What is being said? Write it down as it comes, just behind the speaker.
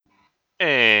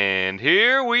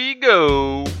here we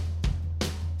go.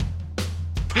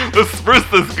 Let's spruce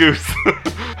this goose.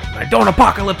 I don't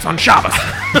apocalypse on Shabbos.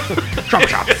 Trump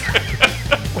Shabbos.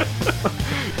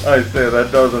 I say that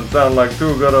doesn't sound like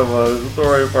too good of a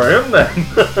story for him then.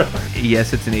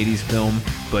 Yes, it's an 80s film,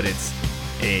 but it's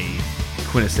a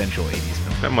quintessential 80s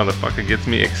film. That motherfucker gets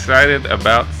me excited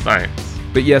about science.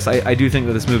 But yes, I do think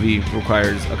that this movie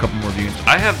requires a couple more views.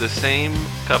 I have the same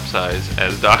cup size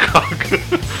as Doc Ock.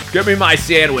 Give me my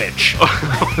sandwich.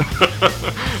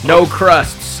 No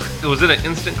crusts. Was it an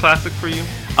instant classic for you?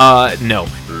 No.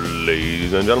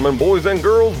 Ladies and gentlemen, boys and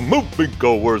girls,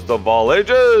 moviegoers of all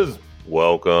ages,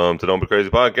 welcome to Don't Be Crazy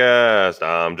Podcast.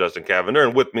 I'm Justin Cavender,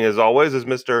 and with me as always is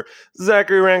Mr.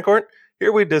 Zachary Rancourt.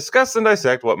 Here we discuss and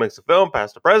dissect what makes a film,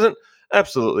 past or present,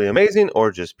 absolutely amazing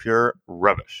or just pure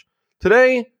rubbish.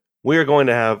 Today, we are going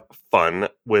to have fun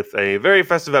with a very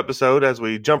festive episode as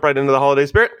we jump right into the holiday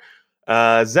spirit.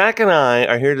 Zach and I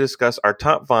are here to discuss our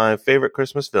top 5 favorite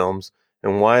Christmas films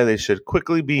and why they should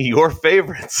quickly be your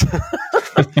favorites.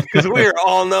 Because we are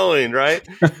all knowing, right?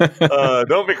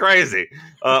 Don't be crazy.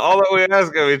 All that we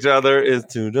ask of each other is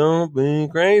to don't be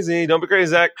crazy. Don't be crazy,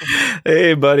 Zach.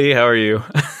 Hey, buddy. How are you?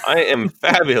 I am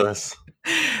fabulous.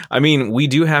 I mean, we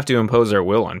do have to impose our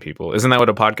will on people. Isn't that what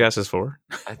a podcast is for?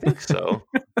 I think so.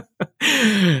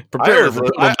 Prepare for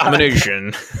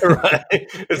domination. Right.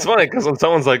 It's funny because when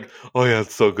someone's like, oh yeah,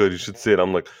 it's so good, you should see it.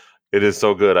 I'm like, it is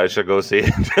so good, I should go see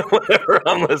it. Whenever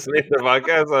I'm listening to the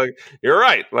podcast, I'm like, you're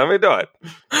right, let me do it.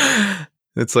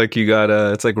 It's like you got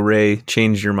it's like Rey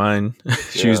changed your mind.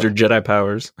 She used her Jedi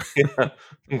powers. Yeah.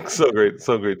 So great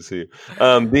to see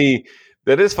you.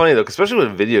 That is funny though, especially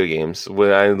with video games.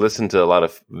 When I listen to a lot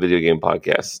of video game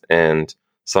podcasts and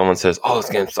someone says, oh, this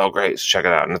game's so great, so check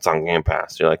it out, and it's on Game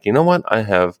Pass. You're like, you know what? I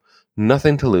have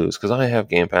nothing to lose because I have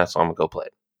Game Pass, so I'm going to go play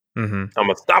it. Mm-hmm. I'm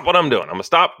going to stop what I'm doing. I'm going to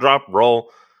stop, drop,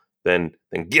 roll, then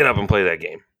get up and play that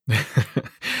game.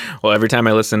 Well, every time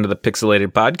I listen to the Pixelated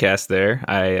podcast there,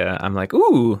 I'm like,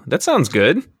 ooh, that sounds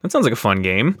good. That sounds like a fun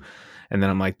game. And then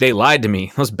I'm like, they lied to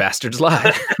me. Those bastards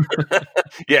lied.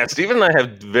 Yeah, Steven and I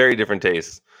have very different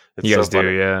tastes. It's you guys so do,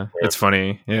 yeah. It's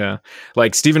funny, yeah.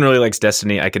 Like, Steven really likes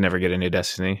Destiny. I could never get into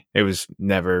Destiny. It was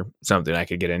never something I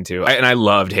could get into. And I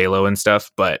loved Halo and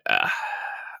stuff, but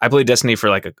I played Destiny for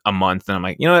like a month, and I'm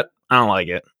like, you know what? I don't like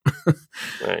it.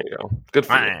 There you go. Good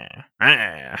for you.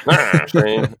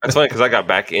 That's funny because I got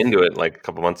back into it like a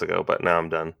couple months ago, but now I'm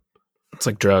done. It's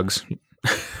like drugs.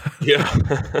 Yeah.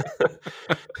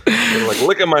 Like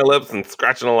licking my lips and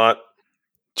scratching a lot.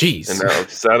 Jeez. And now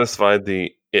I've satisfied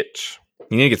the itch.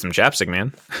 You need to get some chapstick,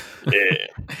 man. Yeah.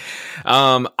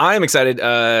 I'm excited.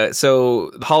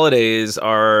 So the holidays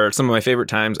are some of my favorite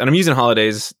times, and I'm using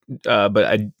holidays,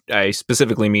 but I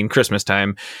specifically mean Christmas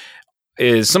time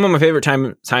is some of my favorite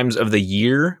times of the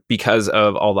year because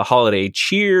of all the holiday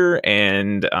cheer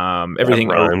and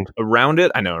everything around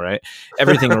it. I know, right?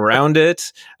 Everything around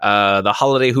it, the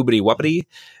holiday hoopity whoopity.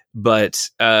 But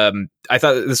I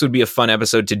thought this would be a fun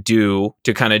episode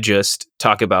to kind of just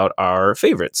talk about our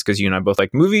favorites, because you and I both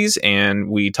like movies, and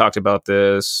we talked about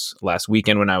this last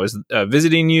weekend when I was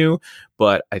visiting you,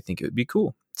 but I think it would be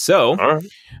cool. So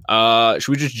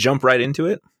should we just jump right into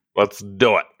it? Let's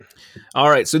do it. All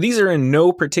right. So these are in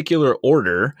no particular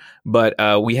order, but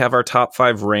we have our top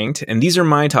 5 ranked, and these are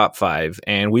my top 5,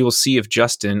 and we will see if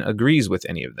Justin agrees with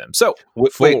any of them. So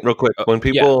wait real quick. When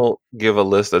people give a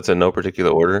list that's in no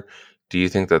particular order, do you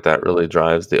think that really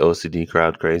drives the OCD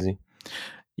crowd crazy?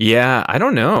 Yeah, I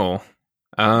don't know.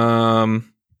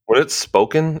 When it's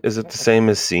spoken, is it the same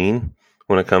as seen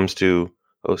when it comes to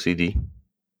OCD?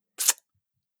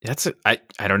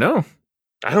 I don't know.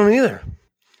 I don't either.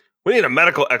 We need a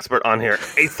medical expert on here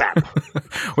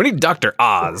ASAP. We need Dr.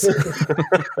 Oz.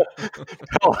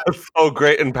 Oh, that's so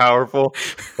great and powerful.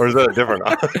 Or is that a different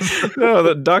Oz? No,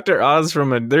 the Dr. Oz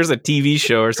there's a TV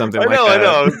show or something I like that. I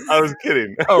know. I was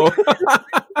kidding. Oh.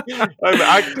 I'm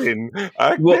acting.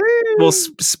 Well,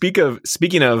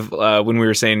 speaking of when we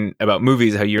were saying about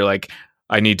movies, how you're like,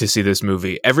 I need to see this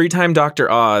movie. Every time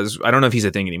Dr. Oz, I don't know if he's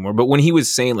a thing anymore, but when he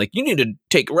was saying like, you need to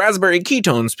take raspberry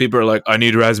ketones, people are like, I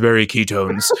need raspberry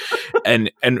ketones. and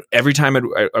every time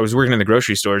I was working in the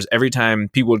grocery stores, every time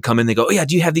people would come in, they go, oh yeah,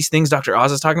 do you have these things Dr.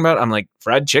 Oz is talking about? I'm like,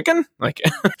 fried chicken? Like,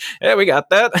 yeah, we got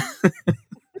that.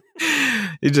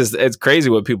 It's crazy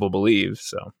what people believe.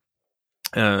 So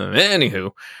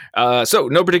anywho, so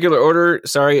no particular order.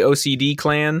 Sorry, OCD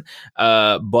clan.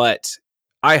 But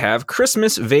I have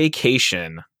Christmas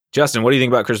Vacation. Justin, what do you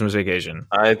think about Christmas Vacation?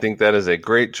 I think that is a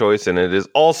great choice, and it is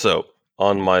also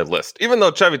on my list. Even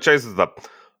though Chevy Chase is a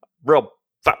real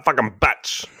fucking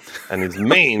bitch, and he's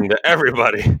mean to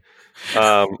everybody,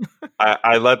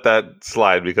 I let that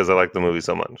slide because I like the movie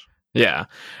so much. Yeah.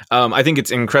 I think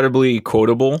it's incredibly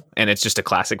quotable, and it's just a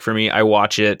classic for me. I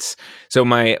watch it. So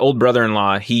my old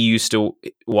brother-in-law, he used to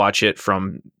watch it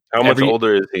from How much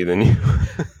older is he than you?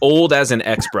 old as an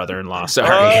ex-brother-in-law. Sorry.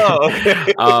 Oh,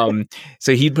 okay.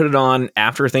 So he'd put it on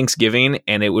after Thanksgiving,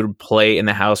 and it would play in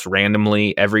the house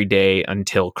randomly every day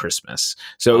until Christmas.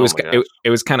 So it was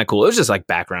kind of cool. It was just like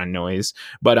background noise.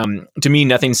 But to me,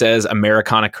 nothing says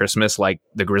Americana Christmas like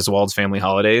the Griswolds family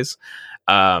holidays.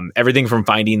 Everything from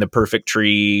finding the perfect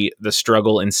tree, the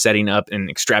struggle in setting up an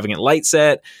extravagant light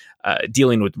set,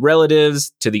 dealing with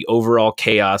relatives, to the overall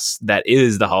chaos that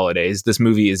is the holidays. This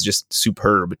movie is just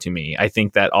superb to me. I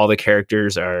think that all the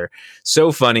characters are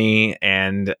so funny,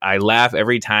 and I laugh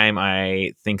every time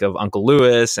I think of Uncle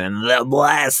Lewis and the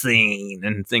blessing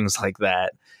and things like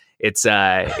that. It's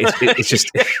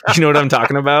just, you know what I'm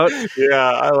talking about? Yeah,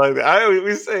 I like that.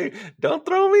 We say, "Don't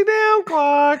throw me down,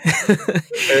 Clark."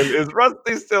 And is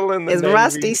Rusty still in the Navy? Is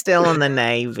Rusty still in the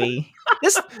Navy?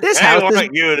 This I house want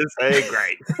you to say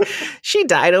great. she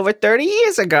died over 30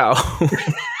 years ago.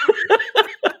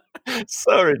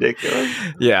 So ridiculous.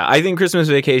 Yeah, I think Christmas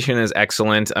Vacation is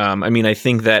excellent. I mean, I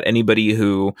think that anybody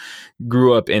who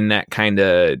grew up in that kind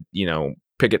of,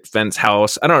 picket fence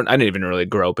house, I didn't even really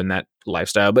grow up in that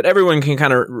lifestyle, but everyone can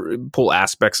kind of pull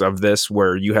aspects of this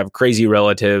where you have crazy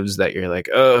relatives that you're like,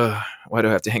 why do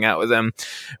I have to hang out with them?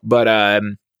 But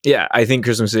yeah, I think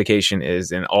Christmas Vacation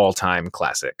is an all-time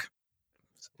classic.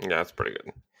 Yeah, that's pretty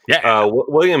good. Yeah.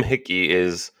 William Hickey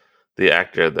is the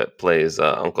actor that plays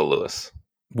Uncle Lewis.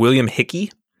 William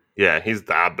Hickey? Yeah, he's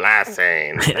the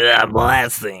blessing. The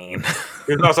blessing.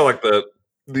 He was also like the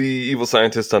evil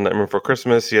scientist on Nightmare Before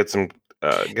Christmas. He had some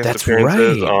guest That's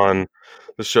appearances right. on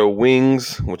the show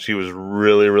Wings, which he was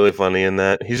really, really funny in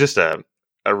that. He's just a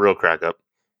real crack up.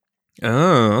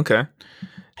 Oh, okay.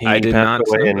 He I did passed not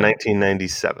away know in that.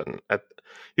 1997.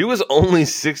 He was only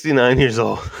 69 years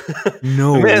old.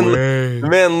 No way. The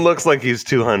man looks like he's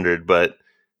 200, but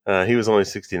he was only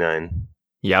 69.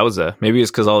 Yowza. Maybe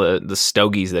it's because all the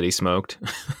stogies that he smoked.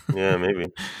 Yeah, maybe.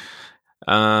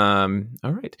 All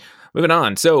right. Moving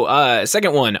on. So,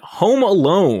 second one, Home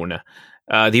Alone.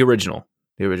 The original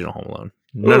Home Alone.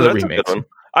 None of the That's a remakes. good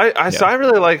one. So I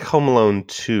really like Home Alone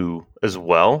 2 as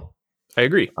well. I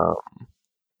agree.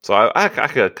 So I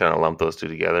could kind of lump those two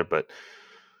together, but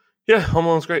yeah, Home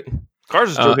Alone's great.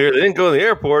 Cars are still here. They didn't go to the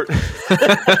airport.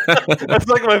 That's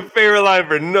like my favorite line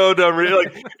for no dumb reason.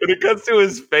 Like when it cuts to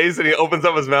his face and he opens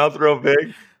up his mouth real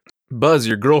big. Buzz,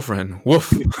 your girlfriend.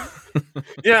 Woof.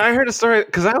 Yeah, I heard a story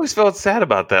because I always felt sad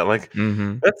about that. Like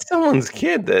that's someone's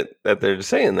kid that they're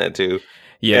saying that to.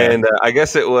 Yeah. And I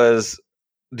guess it was.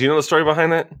 Do you know the story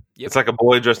behind that? Yep. It's like a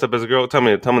boy dressed up as a girl. Tell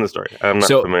me the story. I'm not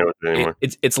familiar with it anymore.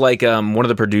 It's like one of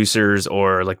the producers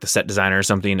or like the set designer or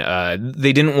something.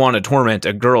 They didn't want to torment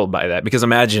a girl by that because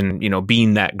imagine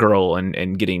being that girl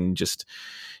and getting just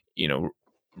Hounded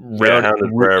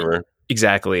forever.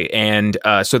 Exactly. And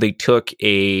so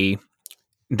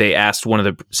they asked one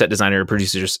of the set designer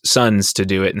producers' sons to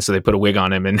do it, and so they put a wig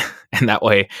on him, and that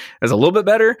way it's a little bit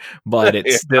better, but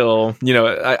it's still,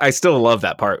 I still love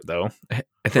that part though.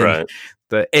 And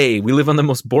then we live on the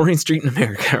most boring street in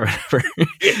America, or whatever.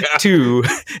 Yeah. 2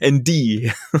 and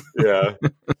D. Yeah.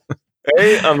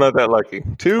 A, I'm not that lucky.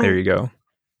 2, There you go.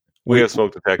 we have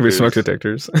smoke detectors. We have smoke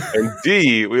detectors. And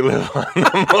D, we live on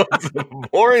the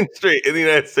most boring street in the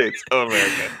United States of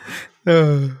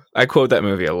America. I quote that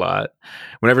movie a lot.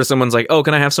 Whenever someone's like, "Oh,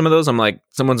 can I have some of those?" I'm like,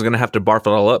 "Someone's gonna have to barf it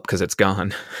all up because it's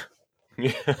gone."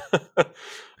 Yeah.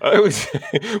 I always,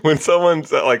 when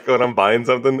someone's like, when I'm buying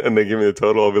something and they give me the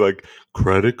total, I'll be like,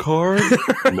 "Credit card?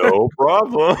 No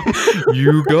problem.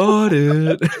 You got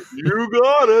it. You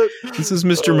got it." This is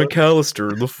Mr.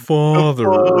 McAllister, the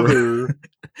father.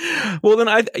 Well, then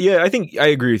I think I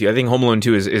agree with you. I think Home Alone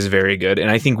 2 is very good,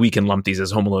 and I think we can lump these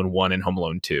as Home Alone 1 and Home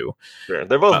Alone 2. Sure.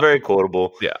 They're both very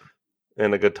quotable. Yeah.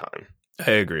 And a good time.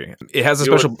 I agree. It has a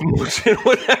special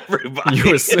with everybody.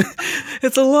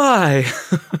 It's a lie.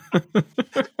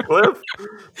 Cliff?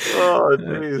 Oh,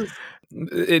 jeez.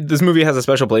 This movie has a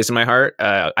special place in my heart.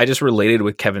 I just related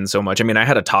with Kevin so much. I mean, I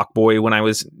had a Talk Boy when I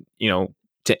was,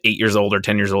 8 years old or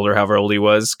 10 years old or however old he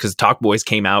was, because Talk Boys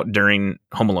came out during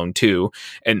Home Alone 2.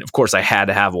 And of course I had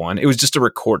to have one. It was just a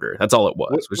recorder. That's all it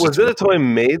was. Was it a toy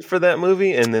made for that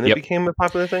movie and then it Yep. became a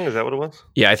popular thing? Is that what it was?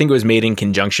 Yeah, I think it was made in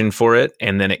conjunction for it.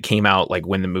 And then it came out like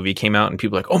when the movie came out and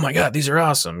people were like, "Oh my God, these are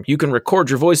awesome. You can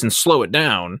record your voice and slow it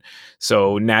down."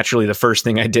 So naturally the first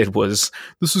thing I did was,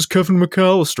 "This is Kevin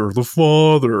McAllister, the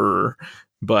father."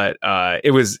 But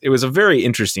it was a very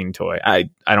interesting toy. I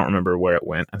don't remember where it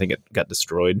went. I think it got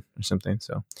destroyed or something.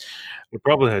 So It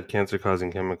probably had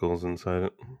cancer-causing chemicals inside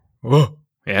it. whoa,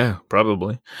 yeah,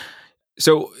 probably.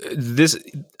 So this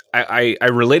I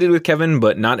related with Kevin,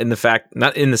 but not in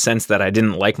the sense that I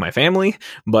didn't like my family,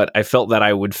 but I felt that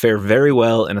I would fare very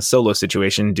well in a solo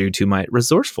situation due to my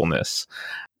resourcefulness.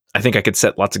 I think I could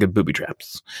set lots of good booby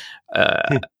traps.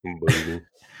 Baby.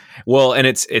 Well, and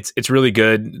it's really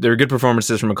good. There are good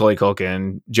performances from Macaulay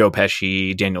Culkin, Joe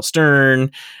Pesci, Daniel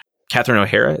Stern, Catherine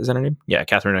O'Hara. Is that her name? Yeah,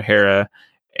 Catherine O'Hara,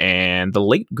 and the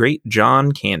late great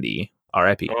John Candy.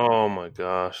 R.I.P. Oh my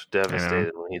gosh,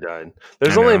 devastated when he died.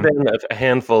 There's I only know. been a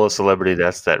handful of celebrity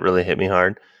deaths that really hit me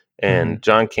hard, and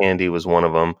John Candy was one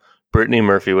of them. Brittany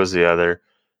Murphy was the other,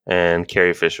 and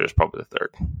Carrie Fisher is probably the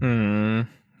third.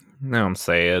 Now I'm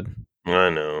sad. I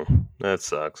know, that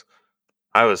sucks.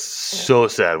 I was so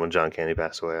sad when John Candy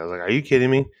passed away. I was like, "Are you kidding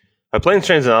me?" Planes,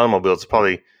 Trains, and Automobiles is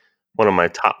probably one of my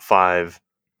top 5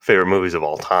 favorite movies of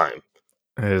all time.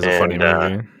 It is a funny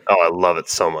movie. Oh, I love it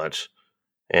so much.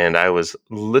 And I was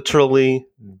literally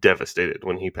devastated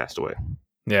when he passed away.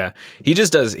 Yeah, he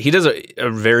does a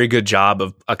very good job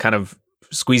of kind of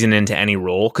squeezing into any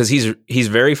role because he's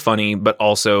very funny, but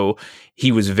also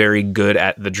he was very good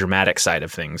at the dramatic side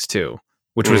of things too,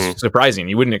 which was surprising.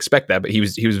 You wouldn't expect that, but he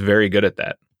was very good at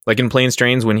that. Like in Planes,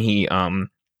 Trains, when he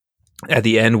at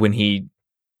the end when he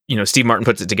Steve Martin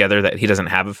puts it together that he doesn't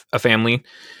have a family.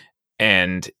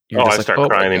 And you're just I like, start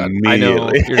crying immediately. I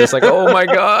know. You're just like, oh my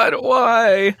God,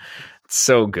 why? It's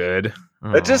so good.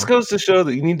 It just goes to show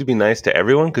that you need to be nice to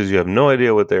everyone because you have no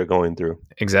idea what they're going through.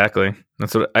 Exactly.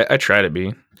 That's what I try to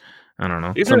be. I don't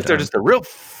know. Even if they're just a real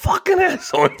fucking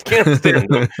asshole and can't stand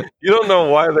them. You don't know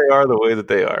why they are the way that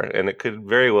they are. And it could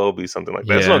very well be something like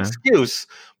that. It's no excuse,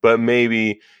 but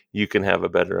maybe you can have a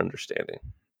better understanding.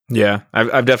 Yeah,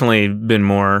 I've definitely been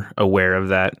more aware of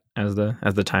that as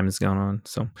the time has gone on.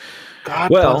 So, God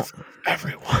bless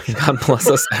everyone. God bless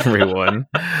us, everyone.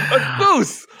 A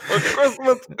goose, a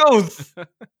Christmas goose.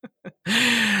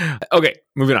 Okay,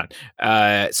 moving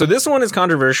on. So this one is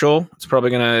controversial. It's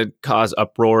probably going to cause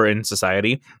uproar in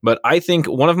society, but I think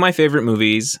one of my favorite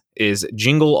movies is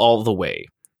Jingle All the Way.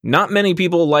 Not many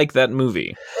people like that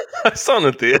movie. I saw it in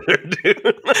the theater,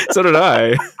 dude. So did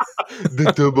I.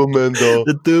 The Turbo Man, though.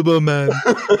 The Turbo Man.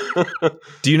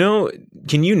 Do you know?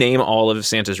 Can you name all of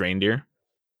Santa's reindeer?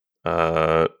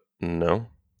 No.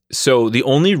 So the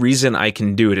only reason I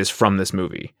can do it is from this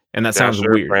movie, and that sounds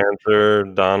weird. Prancer,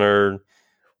 Donner.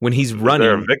 When he's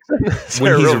running,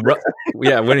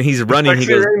 when he's running, he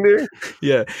goes, reindeer?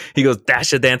 he goes,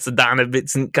 Dasher Dancer Donna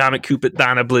Blitzen, Comet Cupid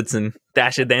Donna Blitzen,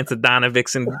 Dasher Dancer Donna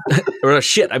Vixen, or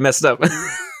shit, I messed up.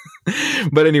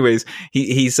 But anyways,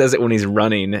 he says it when he's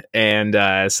running,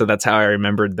 and so that's how I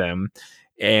remembered them.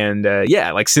 And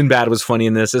like Sinbad was funny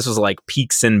in this. This was like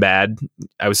peak Sinbad.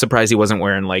 I was surprised he wasn't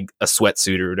wearing like a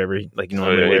sweatsuit or whatever, like he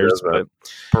normally wears. But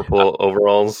purple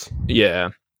overalls. Yeah.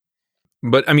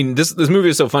 But I mean, this movie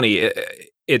is so funny.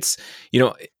 It's,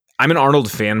 I'm an Arnold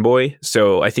fanboy,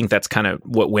 so I think that's kind of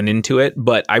what went into it.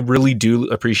 But I really do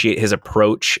appreciate his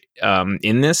approach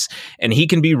in this, and he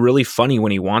can be really funny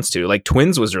when he wants to. Like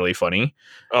Twins was really funny.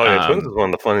 Oh yeah, Twins is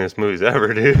one of the funniest movies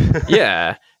ever, dude.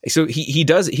 Yeah, so he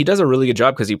does a really good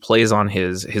job because he plays on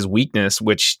his weakness,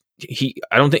 which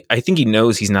I think he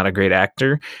knows he's not a great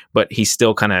actor, but he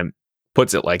still kind of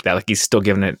puts it like that. Like he's still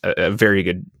giving it a very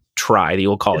good try, the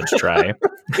old college try.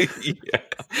 Yeah.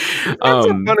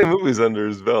 Some funny movies under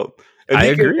his belt. And I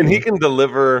agree. And he can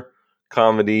deliver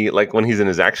comedy like when he's in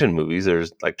his action movies.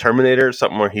 There's like Terminator,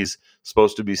 something where he's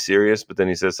supposed to be serious, but then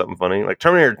he says something funny. Like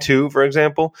Terminator 2, for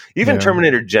example. Even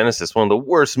Terminator Genesis, one of the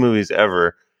worst movies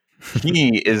ever.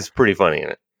 He is pretty funny in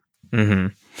it. Mm-hmm.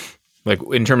 Like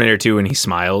in Terminator 2 when he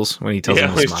smiles, when he tells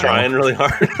him to he's smile. Trying really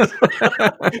hard.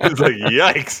 It's like,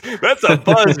 yikes, that's a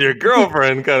buzz your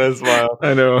girlfriend kind of smile.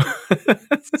 I know.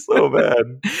 It's so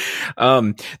bad.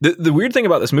 The weird thing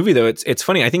about this movie, though, it's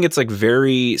funny. I think it's like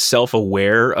very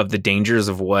self-aware of the dangers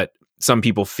of what some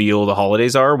people feel the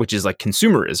holidays are, which is like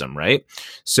consumerism, right?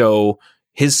 So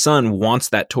his son wants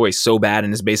that toy so bad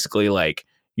and is basically like,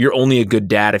 you're only a good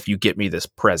dad if you get me this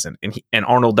present. And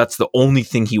Arnold, that's the only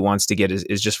thing he wants to get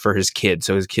is just for his kid.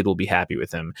 So his kid will be happy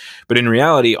with him. But in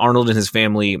reality, Arnold and his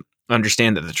family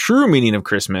understand that the true meaning of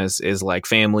Christmas is like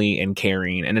family and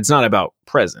caring. And it's not about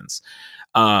presents.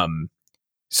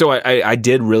 So I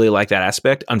did really like that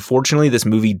aspect. Unfortunately, this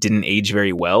movie didn't age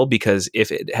very well because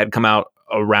if it had come out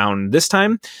around this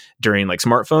time during like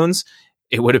smartphones,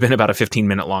 it would have been about a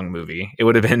 15-minute long movie. It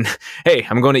would have been, hey,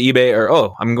 I'm going to eBay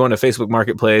or, I'm going to Facebook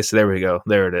Marketplace. There we go.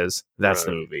 There it is. That's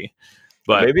the movie.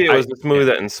 But maybe it was this movie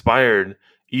that inspired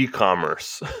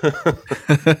e-commerce. Like,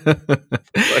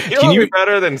 you Can know, you? be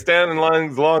better than standing in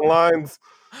lines, long lines.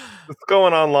 Just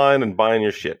going online and buying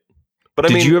your shit. But I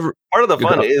Did mean, you ever? part of the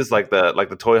fun Go- is like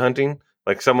the toy hunting.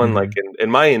 Like someone like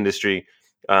in my industry,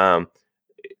 um,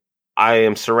 I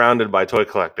am surrounded by toy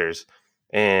collectors.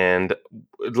 And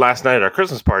last night at our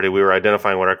Christmas party, we were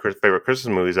identifying what our favorite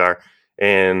Christmas movies are.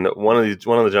 And one of the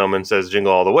gentlemen says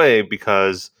 "Jingle All the Way"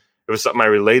 because it was something I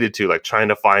related to, like trying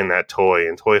to find that toy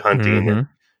and toy hunting, Mhm.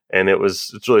 and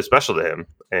it's really special to him.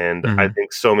 And I Mhm.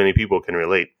 think so many people can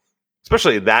relate,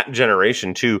 especially that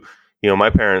generation too. You know, my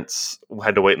parents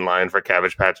had to wait in line for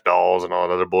Cabbage Patch Dolls and all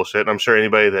that other bullshit. And I'm sure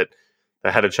anybody that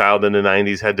had a child in the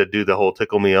 '90s had to do the whole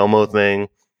Tickle Me Elmo thing.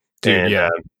 Dude, And yeah,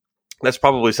 that's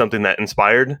probably something that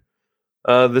inspired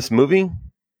this movie.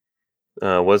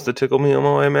 Was the Tickle Me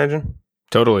Elmo, I imagine.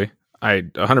 totally. I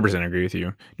 100% agree with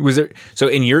you. Was there so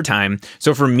in your time?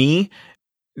 So for me,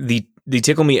 the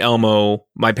Tickle Me Elmo,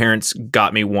 my parents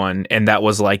got me one, and that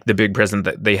was like the big present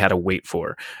that they had to wait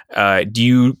for. Do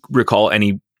you recall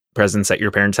any presents that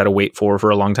your parents had to wait for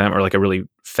a long time, or like a really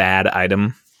fad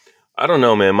item? I don't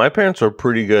know, man. My parents were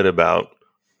pretty good about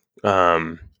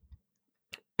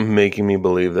making me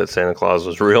believe that Santa Claus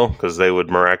was real, because they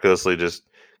would miraculously just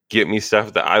get me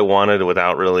stuff that I wanted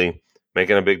without really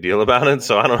making a big deal about it.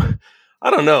 So I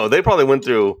don't know. They probably went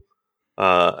through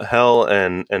hell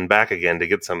and back again to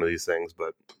get some of these things,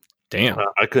 but Damn.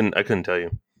 I couldn't tell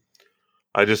you.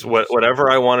 I just whatever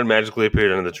I wanted magically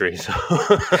appeared under the tree. So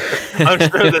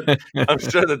I'm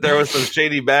sure that there was some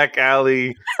shady back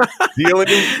alley dealing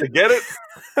to get it.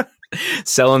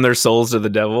 Selling their souls to the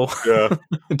devil. Yeah.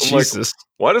 Jesus.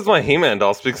 Why does my He-Man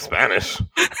doll speak Spanish?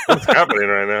 What's happening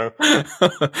right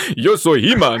now? Yo soy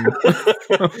He-Man.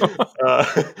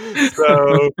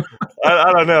 So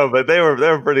I don't know, but they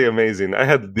were pretty amazing. I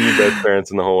had the best parents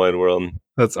in the whole wide world.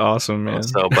 That's awesome, man.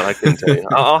 So, but I couldn't tell you.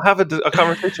 I'll have a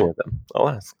conversation with them. I'll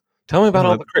ask. Tell me about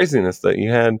all the craziness that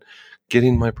you had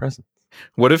getting my present.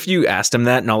 What if you asked them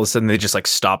that and all of a sudden they just like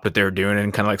stopped what they were doing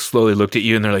and kind of like slowly looked at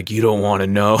you and they're like, "You don't want to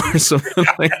know," or something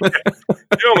like that?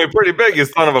 You owe me pretty big, you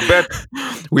son of a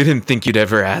bitch. We didn't think you'd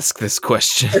ever ask this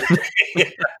question.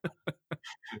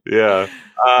 Yeah.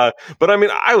 But I mean,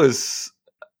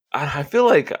 I feel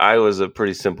like I was a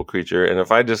pretty simple creature. And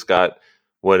if I just got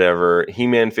whatever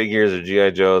He-Man figures or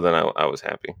G.I. Joe, then I was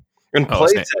happy. And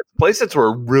playsets were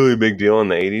a really big deal in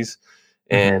the 80s.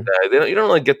 And you don't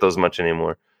really get those much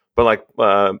anymore. But like,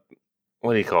 what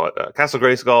do you call it? Castle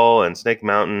Grayskull and Snake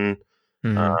Mountain.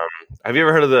 Have you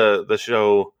ever heard of the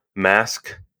show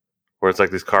Mask, where it's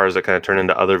like these cars that kind of turn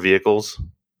into other vehicles,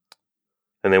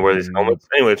 and they wear these helmets?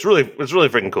 Anyway, it's really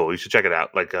freaking cool. You should check it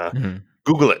out. Like,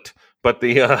 Google it. But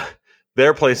their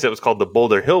playset was called the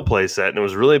Boulder Hill playset, and it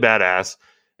was really badass.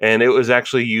 And it was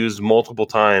actually used multiple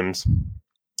times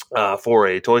for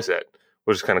a toy set,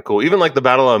 which is kind of cool. Even like the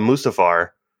Battle of Mustafar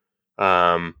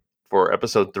for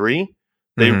episode 3.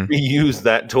 They reused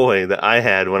that toy that I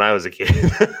had when I was a kid.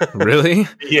 Really?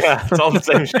 Yeah, it's all the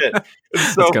same shit.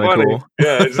 It's so funny. Cool.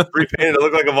 Yeah, it's just repainted to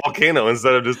look like a volcano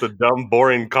instead of just a dumb,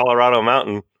 boring Colorado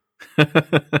mountain.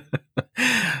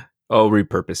 Oh,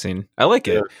 repurposing. I like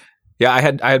it. Yeah, I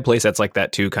had playsets like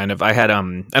that too, kind of. I had I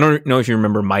don't know if you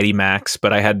remember Mighty Max,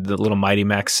 but I had the little Mighty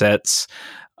Max sets.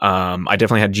 I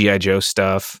definitely had G.I. Joe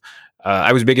stuff.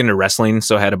 I was big into wrestling,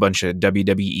 so I had a bunch of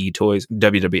WWE toys,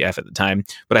 WWF at the time.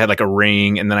 But I had like a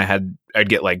ring, and then I'd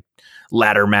get like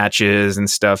ladder matches and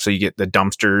stuff. So you get the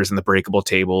dumpsters and the breakable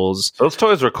tables. Those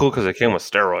toys were cool because they came with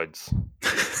steroids.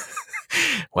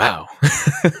 Wow.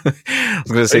 I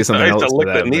was going to say something else. I used to lick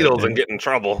that, the needles and get in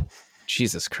trouble.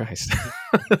 Jesus Christ.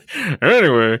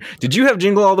 Anyway, did you have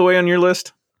Jingle All the Way on your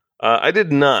list? I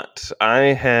did not. I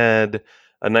had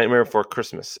A Nightmare Before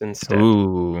Christmas instead.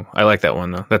 Ooh, I like that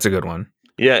one though. That's a good one.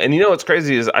 Yeah, and you know what's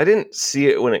crazy is I didn't see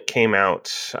it when it came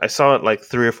out. I saw it like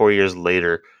 3 or 4 years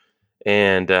later,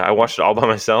 and I watched it all by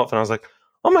myself, and I was like,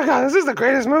 "Oh my god, this is the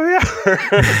greatest movie ever!"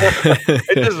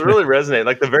 It just really resonated.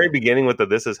 Like the very beginning with the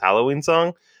 "This Is Halloween"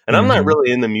 song, and I'm not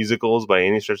really into musicals by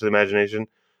any stretch of the imagination.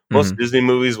 Most Disney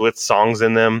movies with songs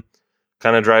in them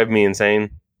kind of drive me insane.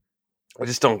 I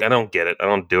don't get it. I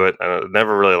don't do it. I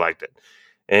never really liked it.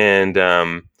 And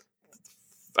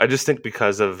I just think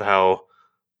because of how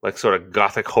like sort of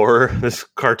gothic horror this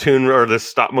cartoon or this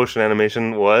stop motion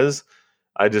animation was,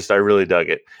 I really dug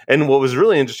it. And what was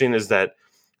really interesting is that,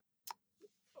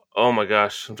 oh my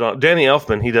gosh, Danny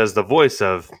Elfman, he does the voice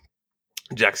of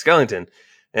Jack Skellington.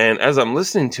 And as I'm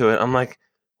listening to it, I'm like,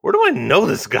 where do I know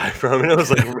this guy from? And it was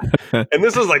like, and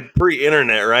this was like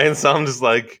pre-internet, right? And so I'm just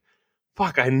like,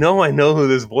 fuck, I know who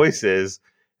this voice is.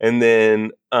 And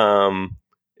then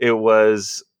it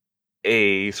was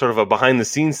a sort of a behind the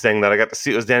scenes thing that I got to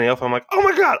see. It was Danny Elfman. I'm like, oh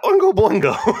my god, Oingo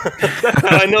Boingo! That's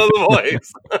how I know the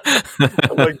voice.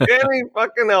 I'm like, Danny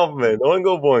fucking Elfman,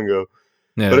 Oingo Boingo.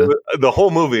 Yeah. But the whole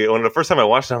movie, when the first time I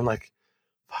watched it, I'm like,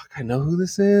 fuck, I know who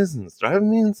this is, and it's driving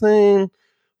me insane.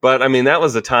 But I mean, that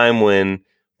was a time when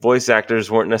voice actors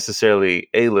weren't necessarily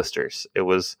A-listers. It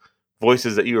was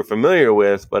voices that you were familiar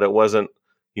with, but it wasn't,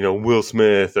 Will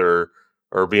Smith or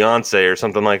Beyonce or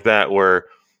something like that, where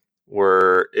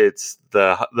it's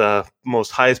the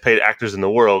most highest paid actors in the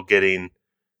world getting,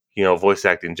 voice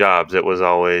acting jobs. It was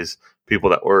always people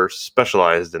that were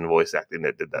specialized in voice acting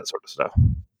that did that sort of stuff.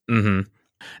 Mm-hmm.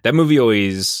 That movie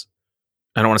always,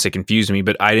 I don't want to say confused me,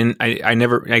 but I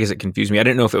guess it confused me. I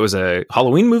didn't know if it was a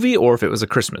Halloween movie or if it was a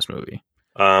Christmas movie.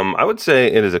 I would say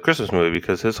it is a Christmas movie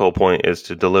because his whole point is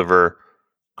to deliver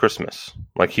Christmas.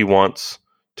 Like, he wants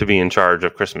to be in charge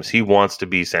of Christmas. He wants to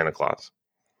be Santa Claus.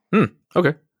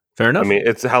 Okay. Fair enough. I mean,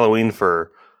 it's Halloween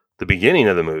for the beginning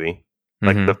of the movie.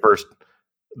 Like,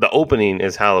 the opening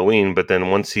is Halloween, but then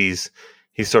once he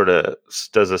sort of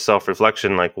does a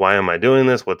self-reflection, like, why am I doing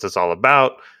this? What's this all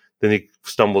about? Then he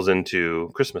stumbles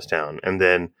into Christmas Town. And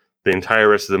then the entire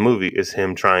rest of the movie is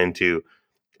him trying to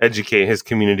educate his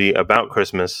community about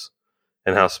Christmas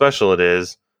and how special it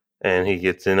is. And he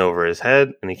gets in over his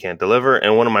head and he can't deliver.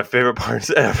 And one of my favorite parts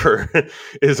ever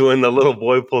is when the little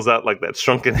boy pulls out like that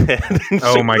shrunken head. And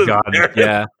oh my God.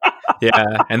 Yeah.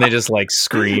 Yeah. And they just like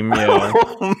scream. Yeah.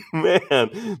 Oh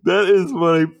man. That is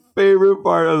my favorite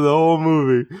part of the whole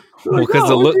movie. Well, because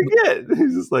the look,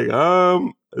 he's just like,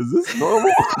 is this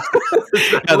normal?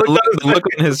 Yeah, the look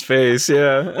on his face.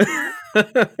 Yeah.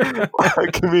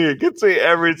 It gets me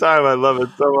every time. I love it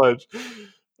so much.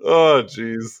 Oh,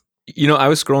 jeez. I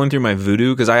was scrolling through my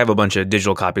Vudu because I have a bunch of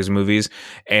digital copies of movies,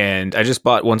 and I just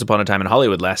bought Once Upon a Time in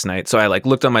Hollywood last night. So I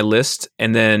looked on my list,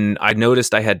 and then I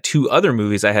noticed I had two other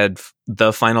movies. I had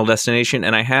The Final Destination,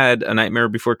 and I had A Nightmare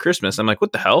Before Christmas. I'm like,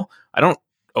 what the hell? I don't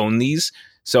own these,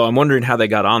 so I'm wondering how they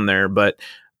got on there. But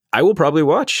I will probably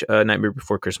watch Nightmare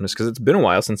Before Christmas because it's been a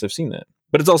while since I've seen that.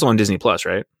 But it's also on Disney Plus,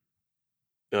 right?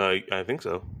 I think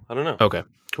so. I don't know. Okay,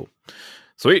 cool,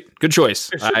 sweet, good choice.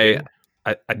 I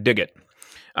dig it.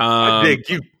 I dig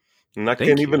you, and I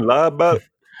can't even lie about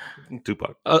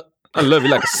Tupac. I love you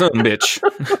like a son, bitch.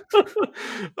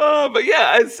 But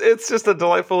yeah, it's just a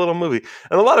delightful little movie,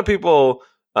 and a lot of people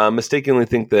mistakenly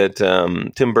think that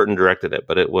Tim Burton directed it,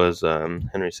 but it was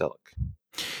Henry Selick.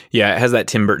 Yeah, it has that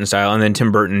Tim Burton style, and then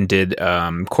Tim Burton did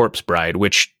Corpse Bride,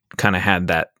 which kind of had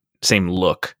that same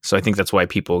look. So I think that's why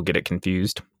people get it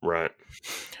confused. Right.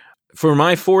 For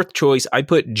my fourth choice, I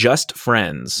put Just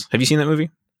Friends. Have you seen that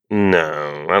movie?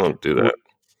 No, I don't do that.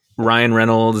 Ryan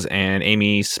Reynolds and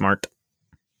Amy Smart.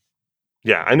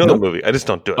 Yeah, I know the movie. I just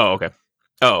don't do it. Oh, okay.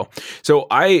 Oh, so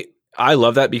I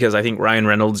love that because I think Ryan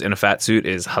Reynolds in a fat suit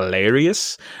is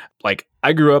hilarious. Like,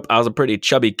 I grew up, I was a pretty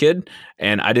chubby kid,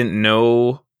 and I didn't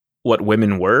know what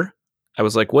women were. I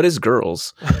was like, what is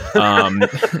girls?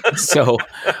 So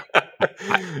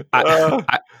I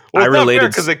related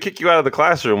because they kick you out of the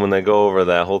classroom when they go over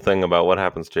that whole thing about what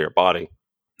happens to your body.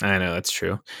 I know, that's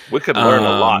true. We could learn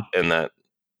a lot in that.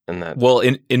 Well,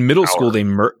 in middle school they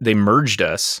merged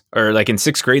us, or like in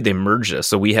 6th grade they merged us,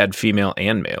 so we had female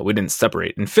and male. We didn't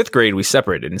separate. In 5th grade we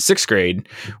separated. In 6th grade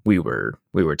we were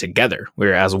together. We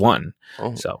were as one.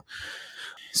 Oh.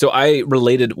 So I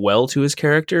related well to his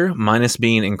character, minus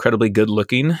being incredibly good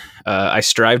looking. I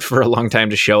strived for a long time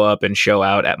to show up and show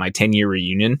out at my 10-year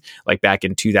reunion, like back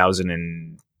in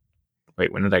 2000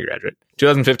 Wait, when did I graduate?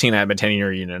 2015, I had my 10-year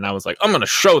reunion, and I was like, I'm going to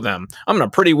show them. I'm going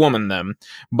to Pretty Woman them.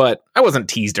 But I wasn't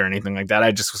teased or anything like that.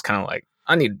 I just was kind of like,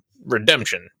 I need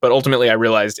redemption. But ultimately, I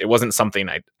realized it wasn't something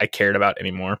I cared about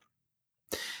anymore.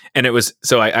 And it was,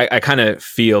 so I kind of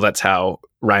feel that's how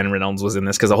Ryan Reynolds was in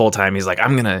this, because the whole time he's like,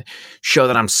 I'm going to show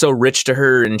that I'm so rich to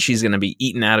her, and she's going to be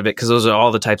eaten out of it, because those are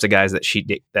all the types of guys that she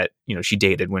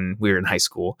dated when we were in high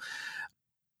school.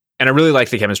 And I really like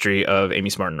the chemistry of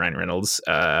Amy Smart and Ryan Reynolds.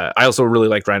 I also really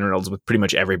liked Ryan Reynolds with pretty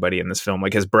much everybody in this film,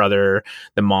 like his brother,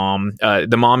 the mom.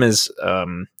 The mom is,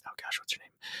 what's her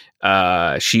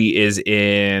name? She is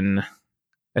in,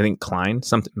 I think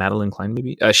Madeline Klein,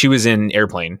 maybe. She was in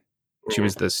Airplane. She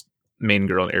was this main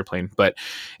girl in Airplane. But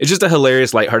it's just a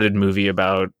hilarious, lighthearted movie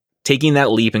about taking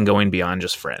that leap and going beyond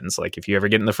just friends. Like, if you ever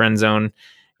get in the friend zone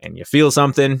and you feel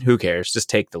something, who cares? Just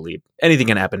take the leap. Anything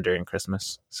can happen during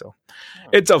Christmas. So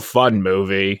it's a fun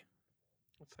movie.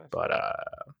 But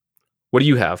what do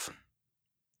you have?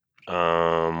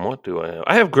 What do I have?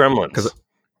 I have Gremlins.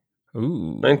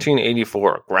 Ooh.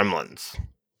 1984, Gremlins.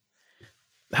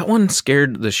 That one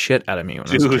scared the shit out of me when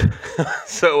I was a kid.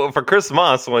 So for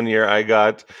Christmas one year, I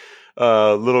got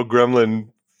little gremlin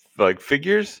like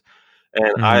figures,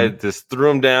 and I just threw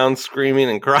them down, screaming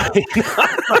and crying.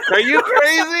 Like, are you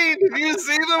crazy? Did you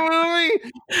see the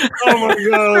movie? Oh my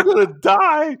god, I'm gonna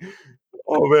die.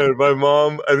 Oh man, my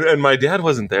mom and my dad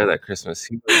wasn't there that Christmas.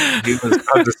 He was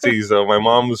out to sea, so my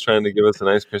mom was trying to give us a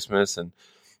nice Christmas, and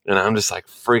I'm just like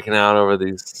freaking out over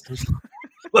these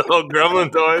little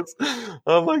gremlin toys.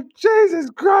 I'm like, Jesus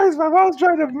Christ, my mom's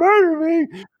trying to murder me.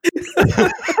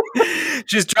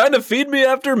 She's trying to feed me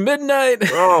after midnight.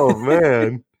 Oh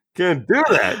man, can't do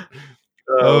that.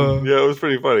 Yeah, it was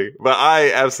pretty funny, but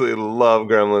I absolutely love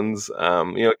Gremlins. It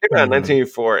came out in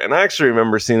 1984, and I actually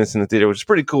remember seeing this in the theater, which is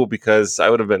pretty cool because I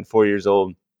would have been 4 years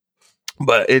old,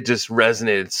 but it just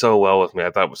resonated so well with me. I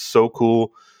thought it was so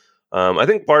cool. I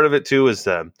think part of it too is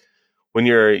when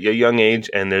you're a young age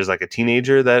and there's like a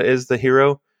teenager that is the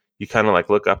hero, you kind of like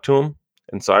look up to him,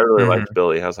 and so I really liked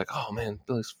Billy. I was like, oh man,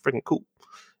 Billy's freaking cool,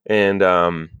 and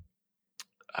the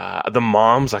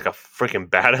mom's like a freaking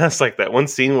badass. Like that one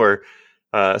scene where.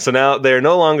 So now they're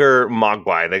no longer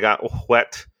Mogwai. They got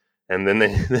wet, and then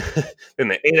they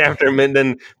ate after him. And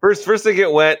then first they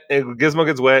get wet, and Gizmo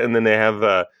gets wet, and then they have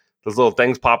those little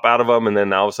things pop out of him, and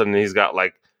then all of a sudden he's got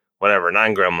like whatever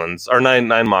 9 gremlins or nine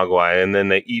Mogwai, and then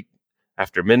they eat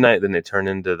after midnight. Then they turn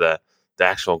into the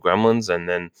actual gremlins, and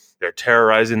then they're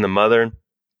terrorizing the mother.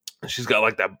 She's got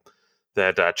like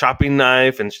that chopping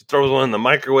knife, and she throws one in the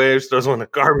microwave. She throws one in the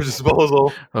garbage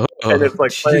disposal, and it's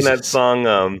like playing that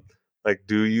song. Like,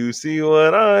 do you see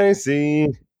what I see?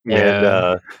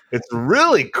 Yeah. And it's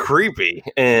really creepy.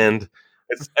 And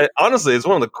it's honestly, it's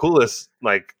one of the coolest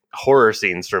like horror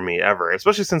scenes for me ever,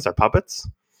 especially since they're puppets.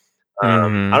 I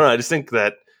don't know. I just think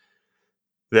that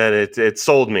it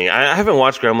sold me. I haven't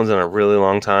watched Gremlins in a really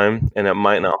long time, and it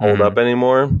might not hold up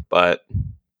anymore. But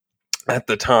at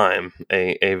the time,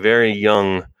 a very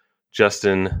young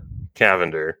Justin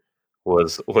Cavender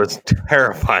was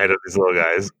terrified of these little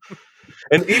guys.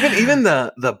 And even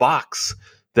the box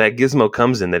that Gizmo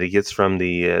comes in that he gets from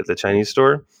the Chinese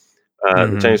store,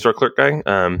 the Chinese store clerk guy,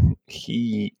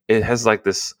 it has like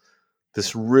this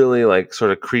really like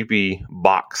sort of creepy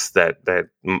box that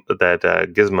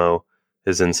Gizmo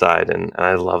is inside, and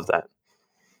I love that.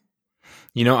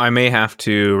 I may have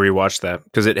to rewatch that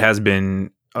because it has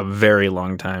been a very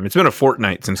long time. It's been a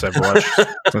fortnight since I've watched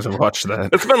that.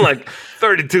 It's been like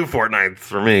 32 fortnights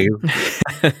for me.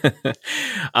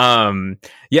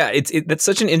 Yeah, that's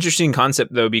such an interesting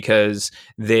concept though, because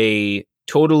they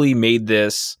totally made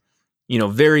this,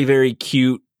 very, very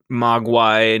cute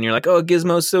Mogwai, and you're like, oh,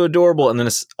 Gizmo's so adorable, and then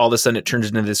all of a sudden it turns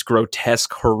into this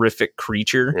grotesque, horrific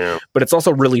creature. Yeah. But it's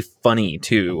also really funny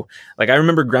too. Like I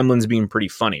remember Gremlins being pretty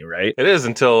funny, right? It is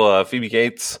until Phoebe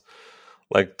Cates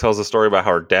like tells a story about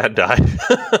how her dad died.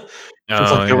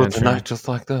 It was a night just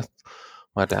like this.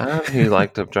 My dad, he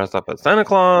liked to dress up as Santa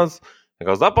Claus. He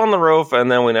goes up on the roof, and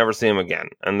then we never see him again.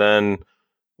 And then,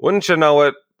 wouldn't you know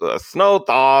it, the snow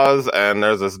thaws, and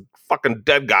there's this fucking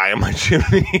dead guy in my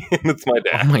chimney, and it's my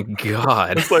dad. Oh my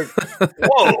god! It's like,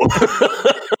 whoa,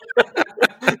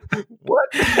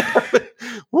 what?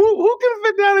 Who can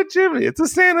fit down a chimney? It's a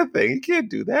Santa thing. You can't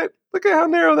do that. Look at how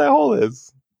narrow that hole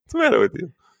is. What's the matter with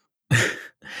you?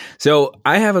 So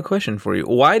I have a question for you.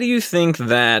 Why do you think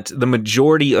that the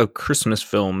majority of Christmas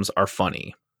films are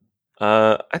funny?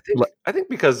 I think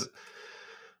because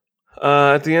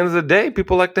at the end of the day,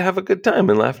 people like to have a good time,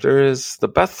 and laughter is the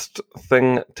best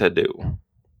thing to do.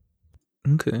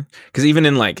 Okay. Because even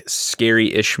in like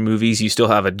scary-ish movies, you still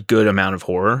have a good amount of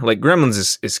horror. Like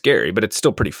Gremlins is scary, but it's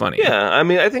still pretty funny. Yeah, I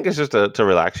mean, I think it's just to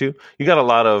relax you. You got a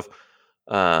lot of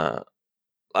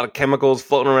chemicals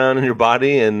floating around in your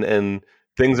body, and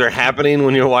things are happening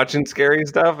when you're watching scary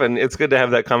stuff, and it's good to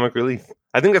have that comic relief.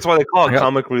 I think that's why they call it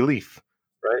comic relief,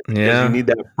 right? Yeah, because you need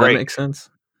that break. That makes sense.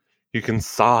 You can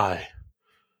sigh.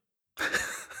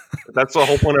 That's the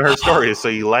whole point of her story, is so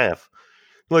you laugh.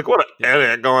 You're like, what an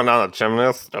idiot going down the chimney.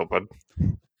 That's stupid.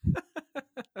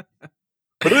 But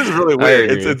it is really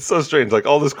weird. It's so strange. Like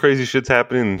all this crazy shit's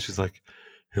happening, and she's like,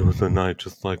 it was a night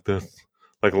just like this.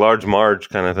 Like Large Marge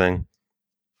kind of thing.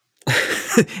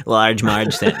 Large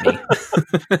Marge sent me.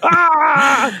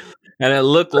 And it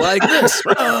looked like this.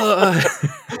 I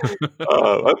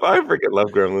freaking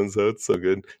love Gremlins, though. It's so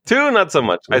good. 2, not so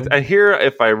much. I hear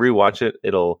if I rewatch it,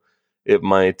 it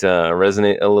might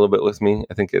resonate a little bit with me.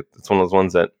 I think it's one of those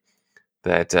ones that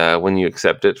when you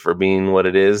accept it for being what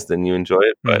it is, then you enjoy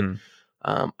it. But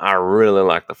I really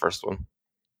like the first one.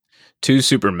 2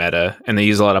 super meta, and they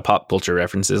use a lot of pop culture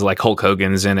references, like Hulk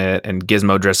Hogan's in it, and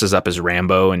Gizmo dresses up as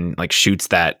Rambo and like shoots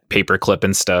that paperclip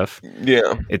and stuff.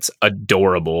 Yeah, it's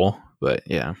adorable. But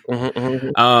yeah,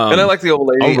 and I like the old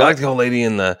lady. I like the old lady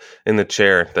in the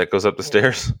chair that goes up the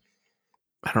stairs.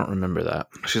 I don't remember that.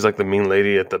 She's like the mean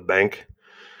lady at the bank,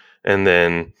 and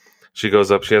then she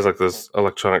goes up. She has like this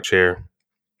electronic chair,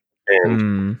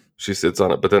 and she sits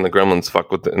on it. But then the gremlins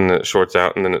fuck with it, and it shorts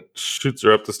out, and then it shoots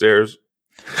her up the stairs.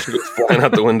 She goes flying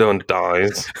out the window and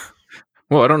dies.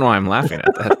 Well, I don't know why I'm laughing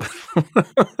at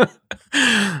that.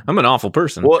 I'm an awful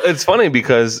person. Well, it's funny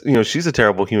because she's a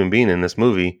terrible human being in this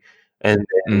movie, and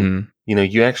then,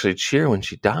 you actually cheer when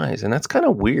she dies, and that's kind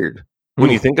of weird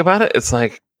when you think about it. It's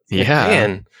like,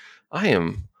 man,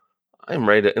 I'm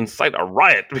ready to incite a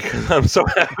riot because I'm so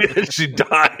happy that she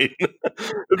died.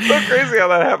 It's so crazy how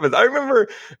that happens. I remember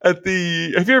have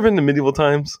you ever been to medieval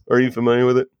times? Are you familiar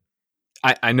with it?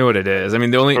 I know what it is. I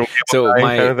mean, the only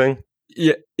kind of thing.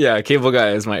 Yeah, Cable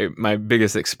Guy is my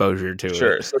biggest exposure to it.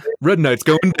 Sure. So Red Knight's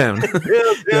going down.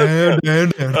 Down.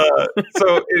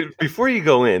 Before you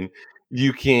go in,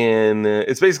 you can.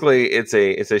 It's basically it's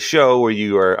a show where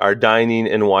you are dining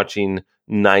and watching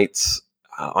knights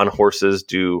on horses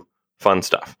do fun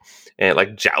stuff and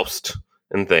like joust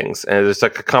and things, and it's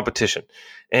like a competition.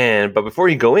 But before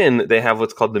you go in, they have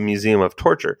what's called the Museum of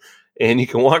Torture, and you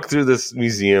can walk through this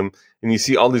museum and you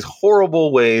see all these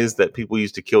horrible ways that people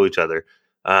used to kill each other.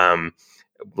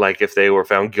 Like if they were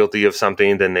found guilty of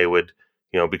something, then they would,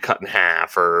 be cut in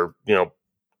half, or, the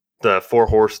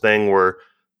 4-horse thing where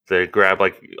they grab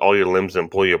like all your limbs and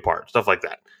pull you apart, stuff like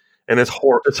that. And it's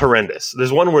horrendous.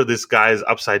 There's one where this guy's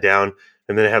upside down,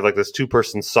 and then they have like this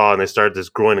 2-person saw, and they start this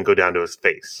groin and go down to his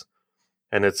face.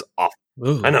 And it's awful.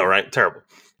 Ooh. I know, right? Terrible.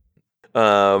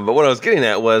 But what I was getting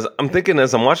at was, I'm thinking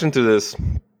as I'm watching through this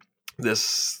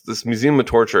Museum of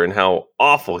Torture and how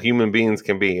awful human beings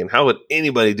can be, and how would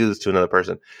anybody do this to another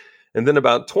person? And then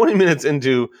about 20 minutes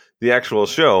into the actual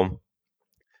show,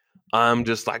 I'm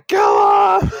just like, go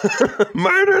on,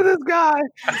 murder this guy.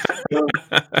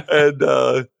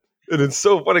 and it's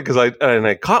so funny because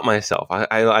I caught myself.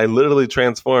 I literally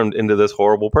transformed into this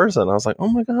horrible person. I was like, oh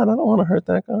my God, I don't want to hurt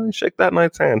that guy. Shake that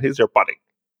knight's hand. He's your buddy.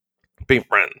 Be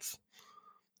friends.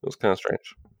 It was kind of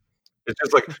strange. It's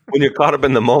just like when you're caught up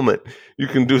in the moment, you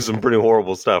can do some pretty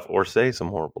horrible stuff or say some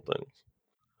horrible things.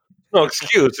 No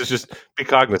excuse. It's just be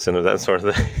cognizant of that sort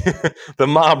of thing. The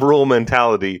mob rule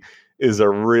mentality is a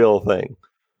real thing.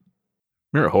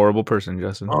 You're a horrible person,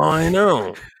 Justin. Oh, I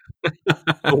know.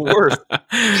 The worst.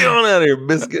 Get on out of here,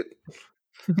 biscuit.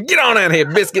 Get on out of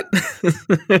here, biscuit.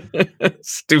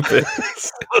 Stupid.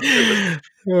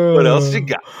 What else you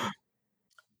got?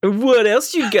 What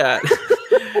else you got?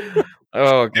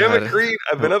 Oh, God. Damn it, Creed.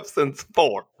 I've been up since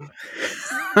 4.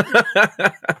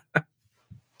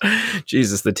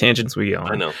 Jesus, the tangents we go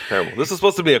on. I know. Terrible. This is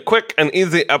supposed to be a quick and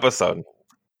easy episode.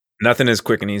 Nothing is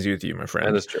quick and easy with you, my friend.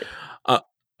 That is true.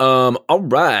 All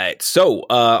right. So,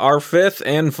 our 5th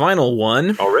and final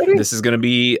one. Already? This is going to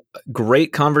be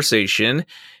great conversation.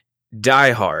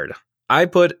 Die Hard. I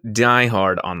put Die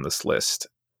Hard on this list.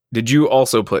 Did you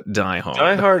also put Die Hard?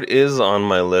 Die Hard is on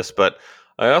my list, but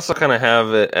I also kind of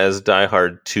have it as Die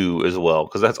Hard 2 as well,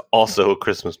 because that's also a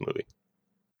Christmas movie.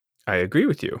 I agree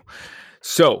with you.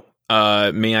 So,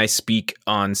 may I speak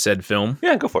on said film?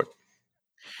 Yeah, go for it.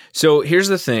 So, here's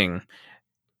the thing.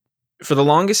 For the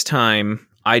longest time,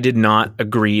 I did not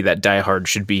agree that Die Hard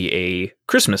should be a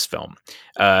Christmas film.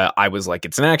 I was like,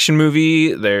 it's an action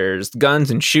movie. There's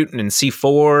guns and shooting and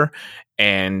C4,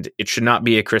 and it should not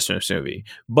be a Christmas movie.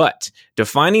 But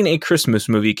defining a Christmas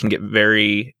movie can get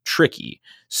very tricky.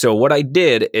 So what I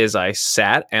did is I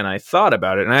sat and I thought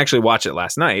about it, and I actually watched it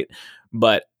last night,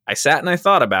 but I sat and I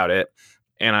thought about it,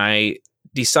 and I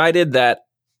decided that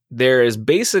there are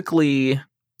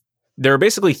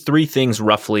basically 3 things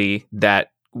roughly that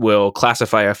will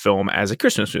classify a film as a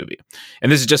Christmas movie.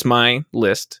 And this is just my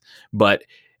list, but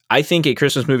I think a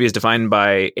Christmas movie is defined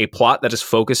by a plot that is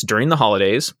focused during the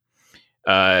holidays.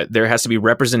 There has to be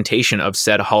representation of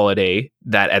said holiday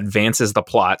that advances the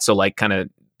plot. So like kind of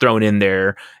thrown in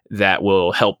there that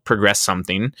will help progress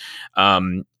something.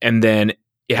 And then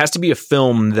it has to be a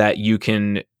film that you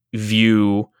can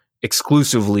view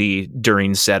exclusively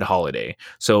during said holiday.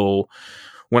 So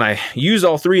when I use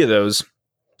all 3 of those,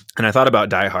 and I thought about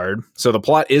Die Hard. So the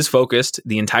plot is focused.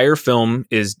 The entire film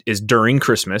is during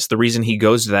Christmas. The reason he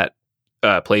goes to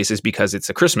that place is because it's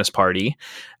a Christmas party,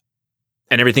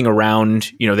 and everything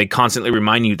around, they constantly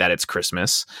remind you that it's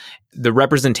Christmas. The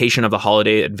representation of the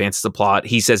holiday advances the plot.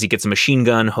 He says he gets a machine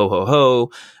gun. Ho, ho,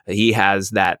 ho. He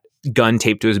has that gun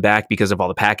taped to his back because of all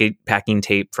the packing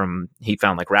tape from he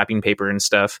found like wrapping paper and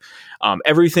stuff.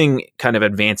 Everything kind of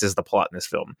advances the plot in this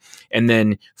film. And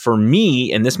then for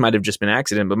me, and this might have just been an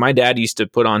accident, but my dad used to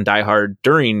put on Die Hard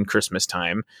during Christmas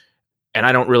time. And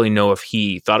I don't really know if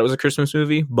he thought it was a Christmas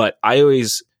movie, but I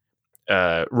always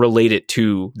relate it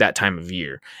to that time of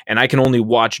year. And I can only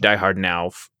watch Die Hard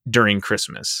now during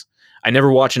Christmas. I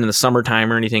never watch it in the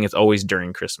summertime or anything. It's always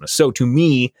during Christmas. So to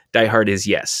me, Die Hard is,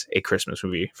 yes, a Christmas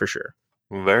movie for sure.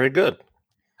 Very good.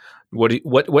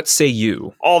 What say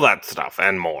you? All that stuff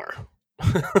and more.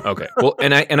 Okay. Well,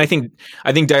 and I think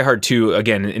Die Hard 2,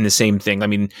 again, in the same thing. I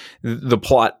mean, the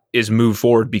plot is moved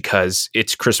forward because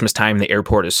it's Christmas time. The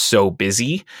airport is so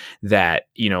busy that,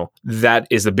 that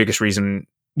is the biggest reason.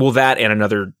 Well, that and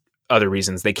other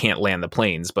reasons they can't land the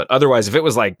planes. But otherwise, if it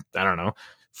was like, I don't know,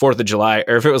 4th of July,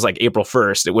 or if it was like April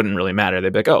 1st, it wouldn't really matter.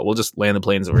 They'd be like, oh, we'll just land the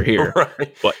planes over here.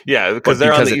 Right. But yeah, because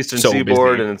they're on the eastern so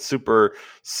seaboard busy. and it's super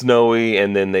snowy,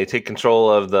 and then they take control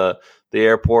of the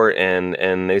airport,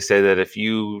 and they say that if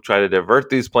you try to divert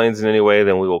these planes in any way,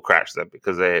 then we will crash them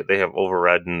because they have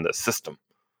overridden the system.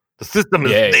 The system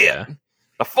is dead. Yeah.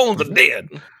 The phones are dead.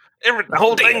 The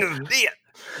whole thing is dead.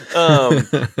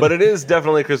 But it is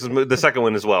definitely Christmas movie. The second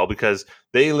one as well, because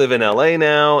they live in LA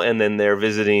now, and then they're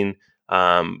visiting.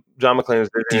 John McClane is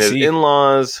visiting his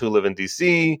in-laws who live in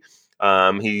DC.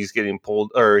 He's getting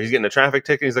a traffic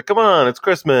ticket. He's like, "Come on, it's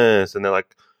Christmas," and they're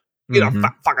like, "Get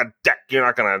a fucking deck. You're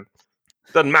not gonna.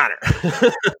 Doesn't matter.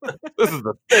 This is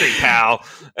the city, pal."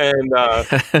 And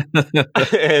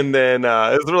and then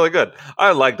it's really good.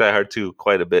 I like Die Hard 2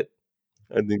 quite a bit.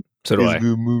 I think So do it's I. a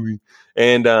good movie.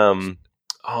 And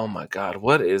oh my god,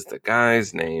 what is the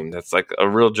guy's name? That's like a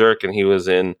real jerk, and he was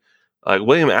in like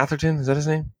William Atherton. Is that his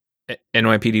name?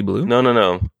 NYPD Blue?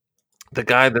 No. The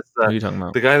guy that's What are you talking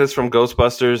about? the guy that's from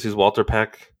Ghostbusters. He's Walter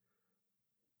Peck.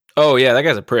 Oh, yeah, that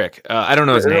guy's a prick. I don't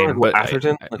know his name. But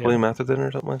Atherton, yeah. William Atherton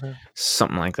or something like that.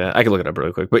 Something like that. I could look it up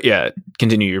really quick. But yeah,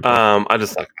 continue your point. I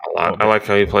just like him a lot. I like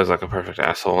how he plays like a perfect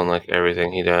asshole in like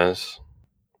everything he does.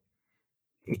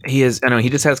 He is. I know he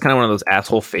just has kind of one of those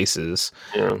asshole faces.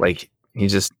 Yeah. Like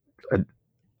he's just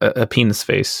a penis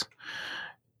face.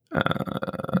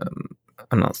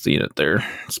 I'm not seeing it there.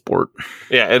 Sport.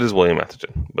 Yeah, it is William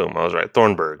Atherton. Boom, I was right.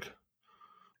 Thornburg.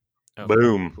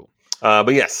 Boom. Cool.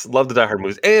 But yes, love the Die Hard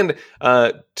movies. And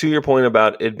to your point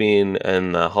about it being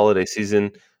in the holiday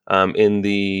season, in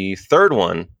the third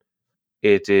one,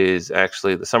 it is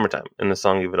actually the summertime. And the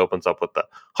song even opens up with the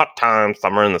Hot Time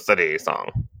Summer in the City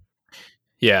song.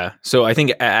 Yeah. So I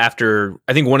think 1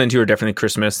 and 2 are definitely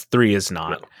Christmas. 3 is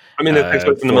not. No. I mean, it takes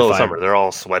place in the 4, middle of 5. summer. They're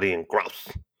all sweaty and gross.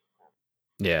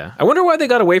 Yeah. I wonder why they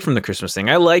got away from the Christmas thing.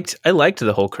 I liked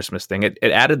the whole Christmas thing. It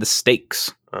added the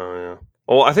stakes. Oh, yeah.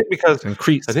 Well, I think because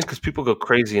Increased. people go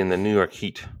crazy in the New York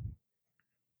heat.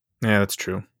 Yeah, that's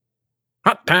true.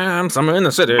 Hot time, summer in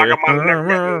the city.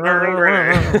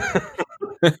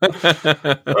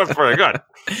 That's pretty good.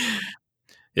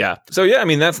 Yeah. So yeah, I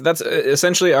mean that's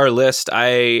essentially our list.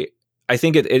 I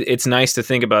think it's nice to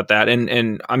think about that,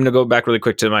 and I'm gonna go back really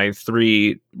quick to my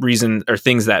 3 reasons or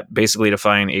things that basically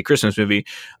define a Christmas movie.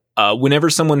 Whenever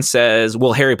someone says,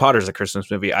 well, Harry Potter's a Christmas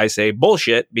movie, I say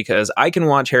bullshit, because I can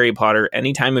watch Harry Potter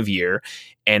any time of year.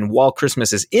 And while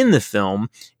Christmas is in the film,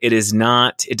 it does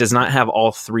not have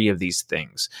all 3 of these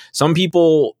things. Some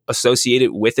people associate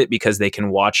it with it because they can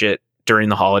watch it during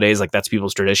the holidays. Like that's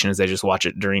people's tradition, is they just watch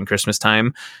it during Christmas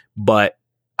time. But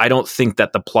I don't think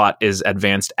that the plot is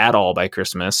advanced at all by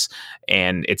Christmas,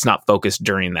 and it's not focused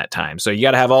during that time. So you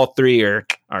got to have all 3 or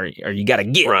you got to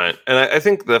get Right. And I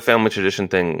think the family tradition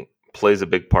thing plays a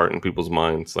big part in people's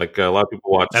minds. Like a lot of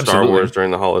people watch Star Absolutely. Wars during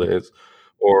the holidays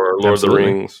or Lord Absolutely. of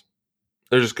the Rings.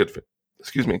 They're just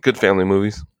good family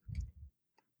movies.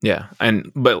 Yeah.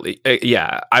 But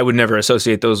I would never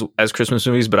associate those as Christmas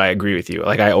movies, but I agree with you.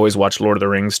 Like I always watch Lord of the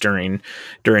Rings during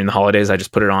the holidays. I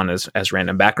just put it on as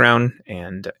random background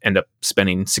and end up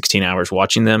spending 16 hours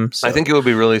watching them. So. I think it would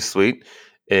be really sweet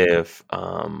if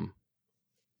the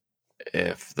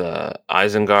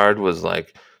Isengard was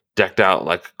like decked out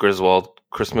like Griswold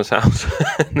Christmas house.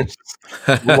 And there's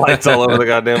just lights all over the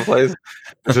goddamn place.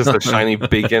 It's just a shiny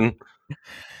beacon.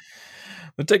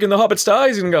 We're taking the hobbits to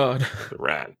Isengard.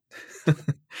 Rad.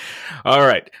 All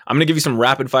right. I'm going to give you some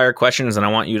rapid fire questions, and I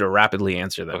want you to rapidly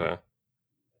answer them. Okay.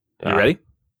 You ready?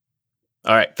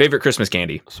 All right. Favorite Christmas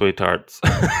candy? Sweet tarts. The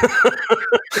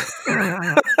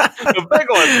big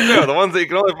ones, too. The ones that you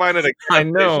can only find at a gas I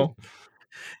know.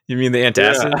 You mean the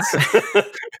antacids? station.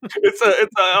 It's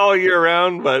a all year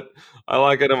round, but I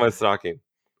like it in my stocking.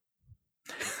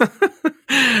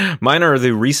 Mine are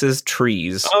the Reese's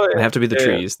trees. Oh, yeah. They have to be the Yeah,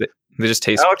 yeah. trees. They just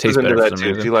taste Alex is into better for that some too.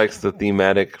 reason. She likes the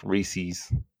thematic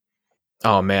Reese's.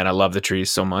 Oh man, I love the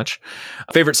trees so much.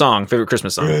 Favorite song, favorite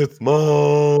Christmas song. Christmas.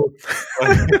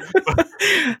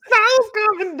 Snow's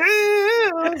coming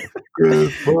down.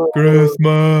 Christmas.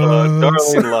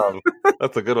 Darling Love.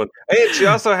 That's a good one. Hey, she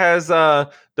also has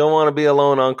Don't Want to Be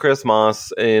Alone on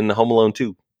Christmas in Home Alone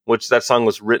 2, which that song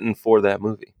was written for that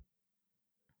movie.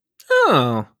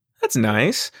 Oh, that's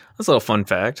nice. That's a little fun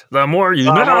fact. The more you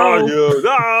Oh, know. you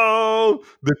know,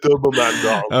 the double man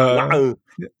dog.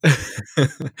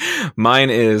 Mine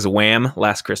is Wham!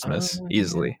 Last Christmas. Oh,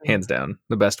 Easily. Hands down.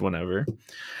 The best one ever.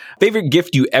 Favorite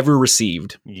gift you ever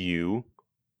received? You.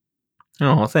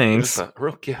 Oh, thanks. Just a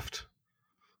real gift.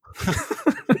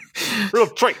 Real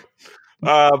treat.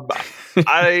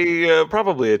 I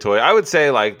probably a toy. I would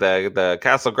say like the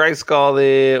Castle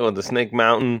Grayskull or the Snake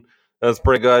Mountain. That's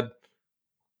pretty good.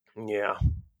 Yeah.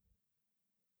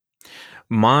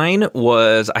 Mine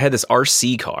was, I had this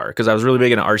RC car because I was really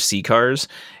big into RC cars,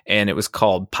 and it was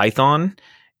called Python.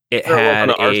 It had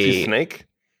an RC snake.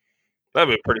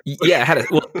 That'd be pretty. Yeah, it had a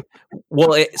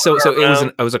well. It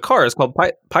was a car. It's called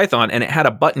Python, and it had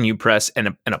a button you press,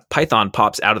 and a python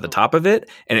pops out of the top of it,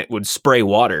 and it would spray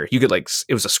water. You could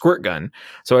it was a squirt gun.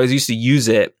 So I used to use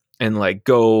it and I'd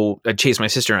chase my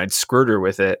sister and I'd squirt her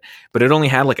with it, but it only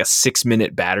had like a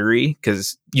 6-minute battery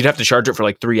because you'd have to charge it for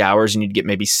like 3 hours and you'd get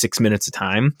maybe 6 minutes of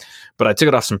time. But I took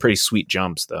it off some pretty sweet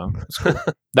jumps though. Cool.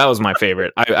 That was my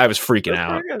favorite. I was freaking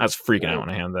out. I was freaking out when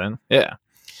I had that. Yeah.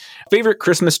 Favorite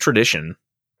Christmas tradition?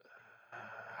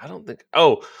 I don't think.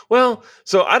 Oh, well,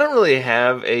 so I don't really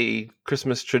have a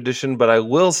Christmas tradition, but I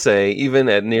will say, even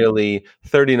at nearly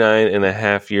 39 and a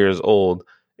half years old,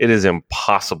 it is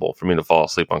impossible for me to fall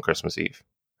asleep on Christmas Eve.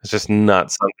 It's just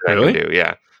not something Really? I can do.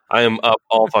 Yeah. I am up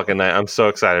all fucking night. I'm so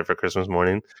excited for Christmas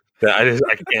morning that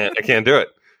I can't do it.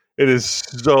 It is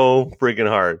so freaking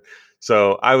hard.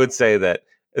 So I would say that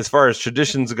as far as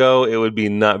traditions go, it would be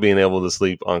not being able to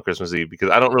sleep on Christmas Eve because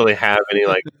I don't really have any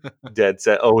like dead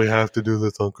set. Oh, we have to do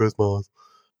this on Christmas.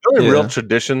 The only real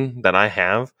tradition that I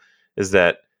have is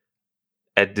that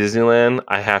at Disneyland,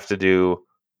 I have to do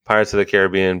Pirates of the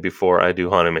Caribbean before I do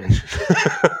Haunted Mansion.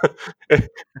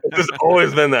 It's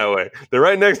always been that way. They're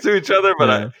right next to each other,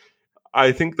 but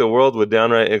I think the world would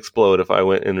downright explode if I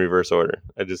went in reverse order.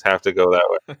 I just have to go that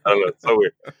way. I don't know. It's so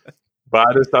weird. But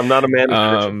I'm not a man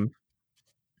of tradition.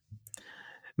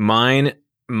 Mine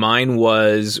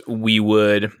was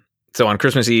so on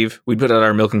Christmas Eve, we'd put out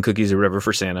our milk and cookies or whatever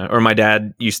for Santa. Or my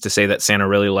dad used to say that Santa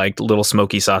really liked little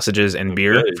smoky sausages and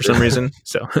beer for some reason.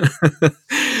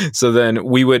 So then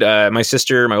we would,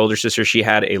 my older sister, she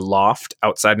had a loft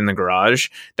outside in the garage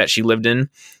that she lived in.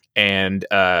 And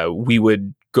we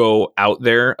would go out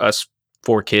there, us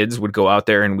 4 kids would go out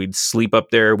there and we'd sleep up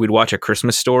there. We'd watch A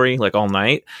Christmas Story like all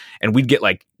night. And we'd get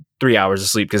like 3 hours of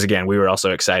sleep because, again, we were all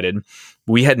so excited.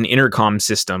 We had an intercom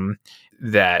system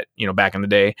that, back in the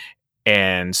day.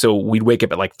 And so we'd wake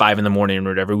up at like 5 a.m. or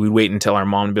whatever. We'd wait until our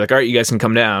mom would be like, all right, you guys can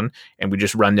come down. And we'd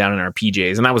just run down in our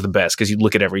PJs. And that was the best because you'd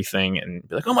look at everything and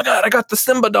be like, oh my God, I got the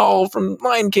Simba doll from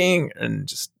Lion King. And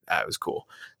just, it was cool.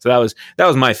 So that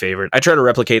was my favorite. I try to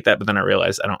replicate that, but then I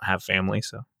realized I don't have family.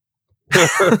 So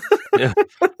Yeah,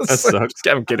 that sucks.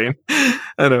 I'm kidding.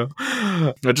 I know.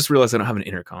 I just realized I don't have an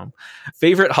intercom.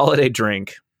 Favorite holiday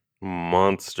drink?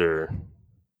 Monster.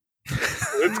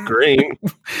 It's green.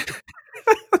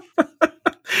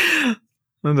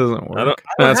 That doesn't work. I don't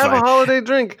That's have fine. a holiday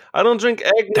drink. I don't drink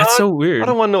eggnog. That's so weird. I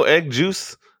don't want no egg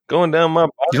juice going down my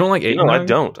body. You don't like eggnog? No, I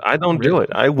don't. I don't do Really?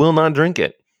 it. I will not drink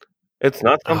it. It's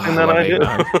not something that love I do.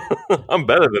 eggnog. I'm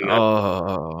better than that.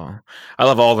 Oh, I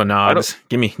love all the nogs.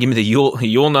 Give me the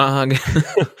Yule nog.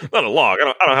 Not a log.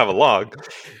 I don't have a log.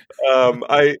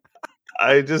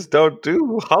 I just don't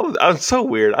do holiday. I'm so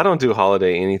weird. I don't do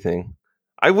holiday anything.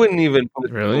 I wouldn't even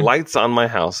put Really? lights on my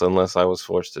house unless I was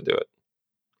forced to do it.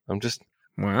 I'm just a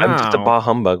Wow. bah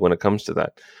humbug when it comes to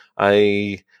that.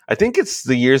 I think it's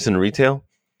the years in retail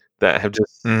that have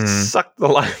just sucked the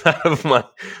life out of my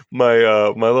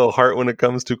little heart when it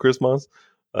comes to Christmas.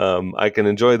 I can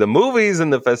enjoy the movies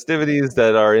and the festivities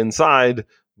that are inside,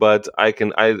 but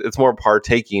it's more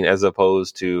partaking as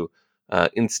opposed to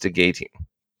instigating.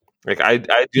 Like I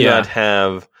do not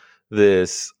have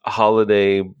this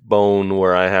holiday bone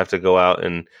where I have to go out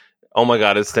and, oh my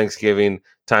God, it's Thanksgiving,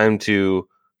 time to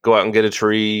go out and get a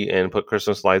tree and put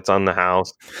Christmas lights on the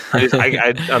house.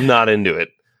 I'm not into it.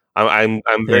 I'm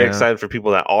very excited for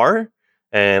people that are,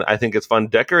 and I think it's fun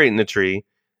decorating the tree.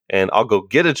 And I'll go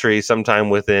get a tree sometime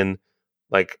within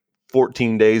like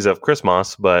 14 days of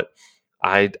Christmas, but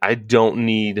I don't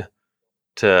need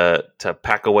to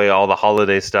pack away all the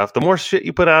holiday stuff. The more shit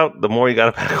you put out, the more you got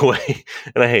to pack away,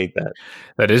 and I hate that.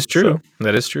 That is true.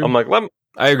 That is true. I'm like,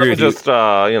 I agree with you. Just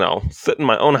sit in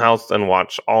my own house and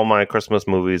watch all my Christmas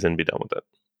movies and be done with it.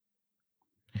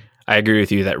 I agree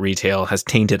with you that retail has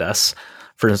tainted us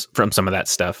from some of that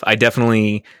stuff. I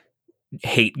definitely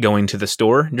hate going to the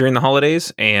store during the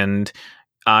holidays, and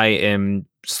I am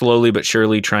slowly but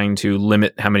surely trying to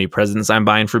limit how many presents I'm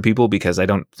buying for people because I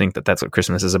don't think that that's what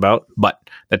Christmas is about, but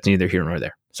that's neither here nor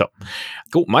there. So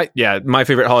cool. My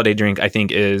favorite holiday drink I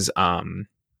think is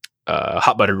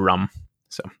hot buttered rum.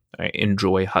 So I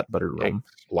enjoy hot buttered rum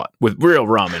a lot with real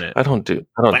rum in it. I don't do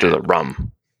the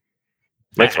rum.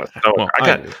 Makes my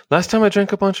stomach. Last time I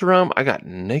drank a bunch of rum, I got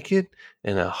naked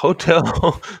in a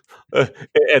hotel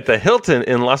at the Hilton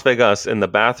in Las Vegas in the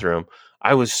bathroom.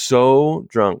 I was so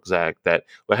drunk, Zach, that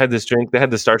I had this drink. They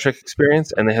had the Star Trek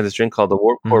experience, and they had this drink called the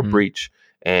Warp Core Breach,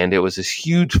 and it was this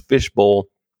huge fish bowl,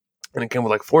 and it came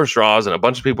with like 4 straws, and a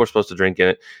bunch of people were supposed to drink in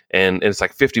it, and it's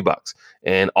like $50,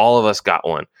 and all of us got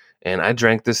one, and I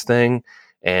drank this thing,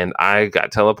 and I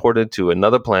got teleported to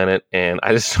another planet, and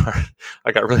I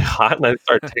got really hot, and I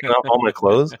started taking off all my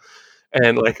clothes,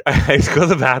 and like I just go to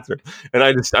the bathroom, and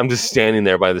I'm just standing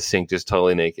there by the sink, just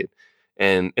totally naked,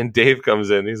 and Dave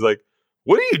comes in, he's like,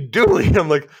 "What are you doing?" I'm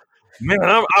like, "Man,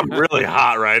 I'm really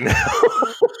hot right now."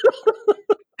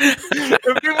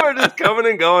 And people are just coming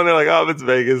and going. They're like, "Oh, it's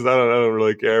Vegas. I don't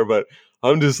really care." But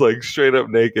I'm just like straight up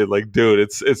naked. Like, dude,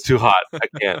 it's too hot.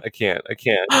 I can't.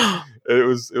 It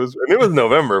was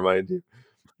November, mind you.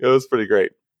 It was pretty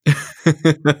great.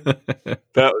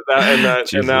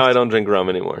 And now I don't drink rum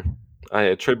anymore. I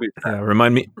attribute that.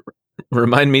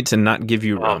 Remind me to not give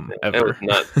you rum ever.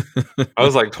 I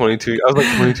was like 22. I was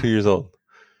like 22 years old.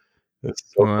 It's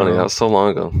so funny. That was so long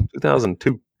ago.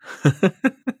 2002.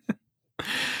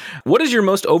 What is your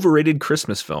most overrated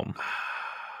Christmas film?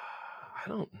 I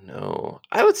don't know.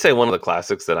 I would say one of the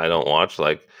classics that I don't watch,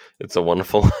 like It's a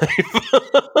Wonderful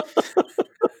Life.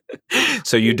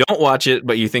 So you don't watch it,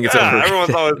 but you think it's overrated.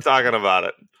 Everyone's always talking about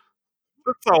it.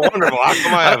 It's so wonderful. How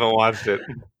come I haven't watched it?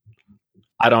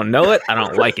 I don't know it. I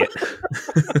don't like it.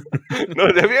 No,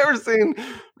 have you ever seen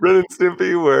Ren and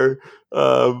Stimpy? Where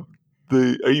are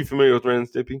you familiar with Ren and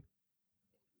Stimpy?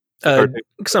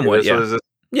 Somewhat, yeah.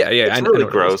 Yeah. It's really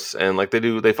gross, and like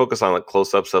they focus on like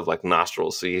close-ups of like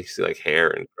nostrils, so you see like hair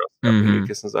and gross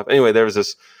mucus and stuff. Anyway, there was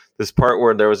this part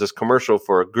where there was this commercial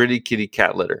for a Gritty Kitty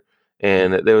cat litter,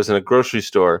 and there was in a grocery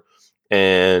store,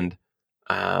 and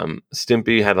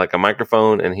Stimpy had like a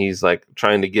microphone, and he's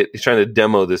trying to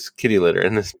demo this kitty litter,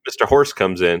 and this Mr. Horse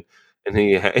comes in, and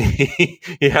he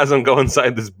has him go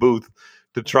inside this booth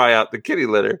to try out the kitty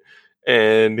litter,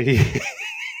 and he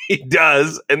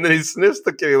does, and then he sniffs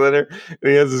the kitty litter,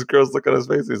 and he has this gross look on his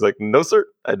face. He's like, "No, sir,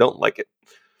 I don't like it."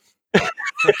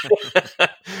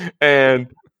 And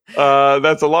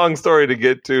that's a long story to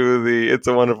get to the "It's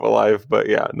a Wonderful Life," but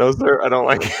yeah, no, sir, I don't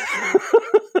like it.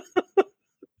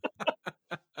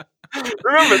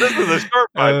 Remember, this is a short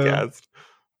podcast.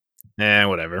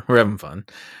 Whatever. We're having fun.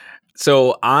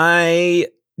 So I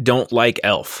don't like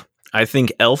Elf. I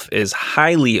think Elf is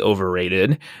highly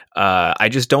overrated. I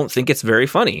just don't think it's very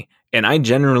funny. And I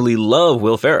generally love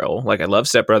Will Ferrell. Like, I love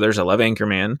Step Brothers. I love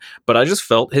Anchorman. But I just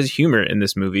felt his humor in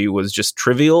this movie was just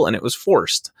trivial and it was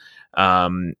forced.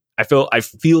 I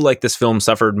feel like this film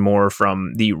suffered more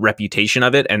from the reputation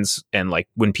of it and like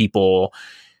when people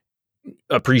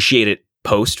appreciate it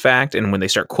post fact and when they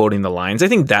start quoting the lines. I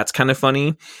think that's kind of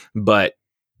funny, but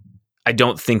I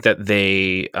don't think that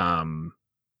they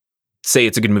say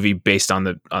it's a good movie based on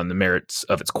the merits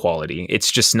of its quality.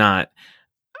 It's just not.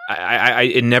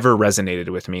 It never resonated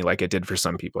with me like it did for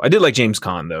some people. I did like James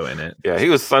Caan though in it. Yeah, he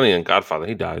was funny in Godfather.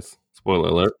 He dies. Spoiler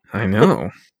alert. I know.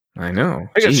 I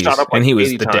got shot up like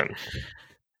 80 times.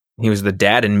 He was the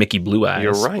dad in Mickey Blue Eyes.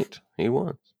 You're right. He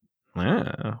was.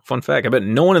 Yeah, fun fact. I bet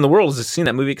no one in the world has seen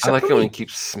that movie except I like it when he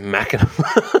keeps smacking him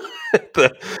at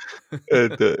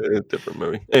the different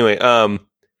movie. Anyway,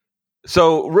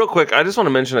 so real quick, I just want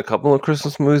to mention a couple of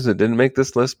Christmas movies that didn't make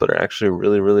this list, but are actually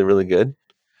really, really, really good.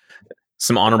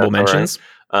 Some honorable mentions.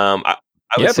 Right.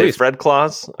 I would say Fred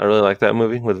Claus. I really like that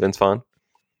movie with Vince Vaughn.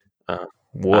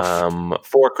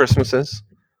 Four Christmases,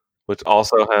 which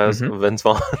also has Vince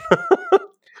Vaughn.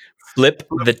 Flip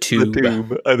the Tube.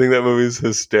 I think that movie is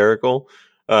hysterical,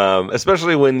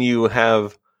 especially when you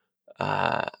have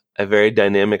a very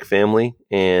dynamic family,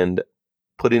 and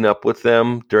putting up with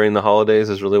them during the holidays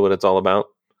is really what it's all about.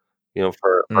 You know,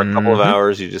 for a couple of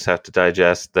hours, you just have to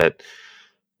digest that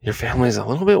your family is a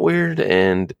little bit weird,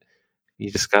 and you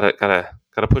just gotta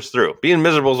push through. Being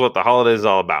miserable is what the holiday is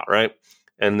all about, right?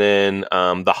 And then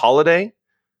The Holiday,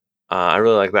 I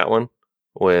really like that one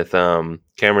with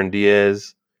Cameron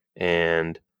Diaz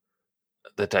and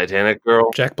the Titanic girl,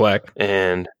 Jack Black,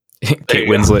 and Kate you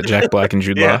go. Winslet, Jack Black, and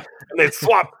Jude Law. Yeah, and they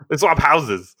swap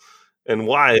houses and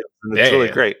wives, and it's really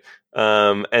Yeah. great.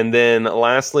 And then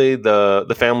lastly,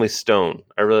 the Family Stone.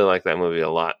 I really like that movie a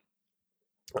lot.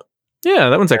 Yeah,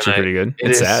 that one's actually And pretty good. It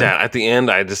It's is sad. sad. At the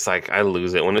end, I just I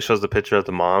lose it when it shows the picture of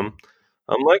the mom.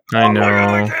 I'm like, I oh my God,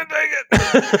 I know. can't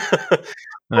take it.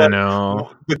 I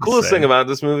know. The coolest Sad. thing about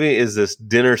this movie is this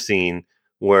dinner scene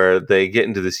where they get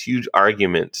into this huge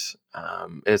argument.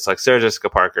 It's like Sarah Jessica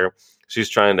Parker. She's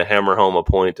trying to hammer home a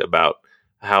point about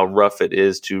how rough it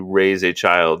is to raise a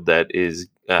child that is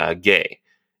gay.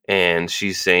 And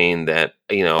she's saying that,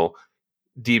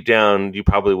 deep down, you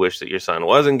probably wish that your son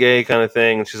wasn't gay, kind of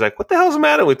thing. And she's like, what the hell's the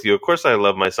matter with you? Of course I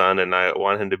love my son and I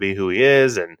want him to be who he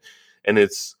is. And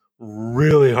it's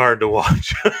really hard to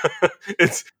watch.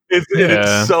 It's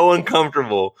so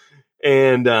uncomfortable.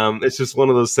 And it's just one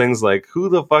of those things like, who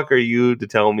the fuck are you to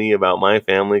tell me about my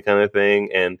family, kind of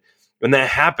thing. And when that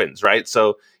happens, right?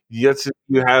 So you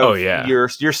have your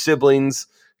siblings,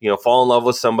 fall in love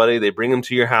with somebody, they bring them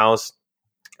to your house,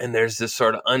 and there's this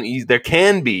sort of unease. There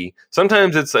can be,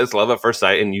 sometimes it's love at first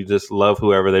sight and you just love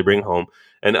whoever they bring home.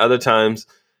 And other times,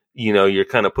 you're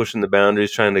kind of pushing the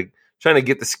boundaries, trying to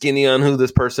get the skinny on who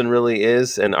this person really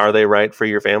is and are they right for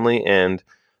your family. And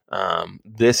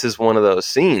this is one of those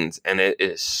scenes, and it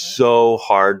is so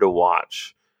hard to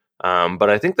watch. But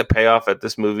I think the payoff at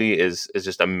this movie is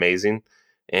just amazing.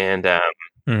 And I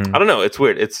don't know, it's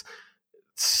weird. It's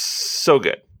so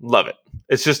good. Love it.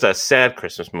 It's just a sad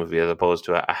Christmas movie as opposed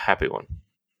to a happy one.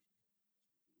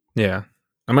 Yeah.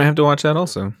 I might have to watch that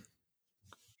also.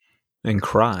 And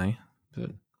cry.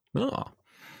 But, is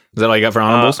that all you got for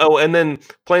honorables? And then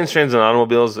Planes, Trains, and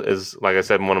Automobiles is, like I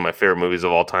said, one of my favorite movies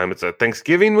of all time. It's a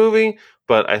Thanksgiving movie,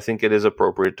 but I think it is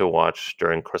appropriate to watch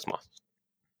during Christmas.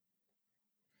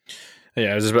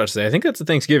 Yeah, I was just about to say, I think that's a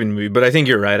Thanksgiving movie, but I think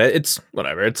you're right. It's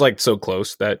whatever. It's like so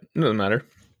close that it doesn't matter.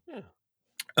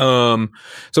 So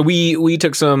we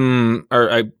took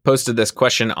I posted this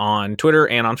question on Twitter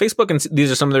and on Facebook, and these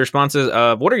are some of the responses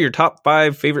of what are your top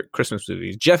 5 favorite Christmas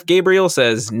movies. Jeff Gabriel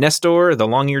says Nestor, the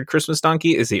long-eared Christmas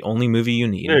donkey, is the only movie you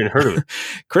need. I never heard of it.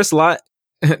 Chris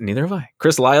neither have I.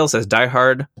 Chris Lyle says Die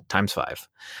Hard ×5.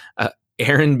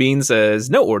 Aaron Bean says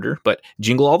no order, but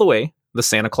Jingle All the Way, The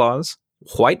Santa Claus,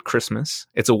 White Christmas,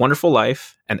 It's a Wonderful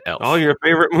Life, and Elf. All your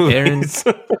favorite movies.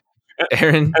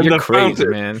 Aaron, you're crazy,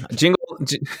 man.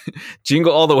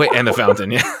 Jingle All the Way and The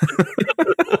Fountain, yeah.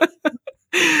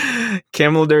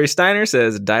 Camilleri Steiner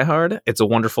says Die Hard, It's a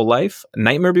Wonderful Life,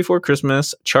 Nightmare Before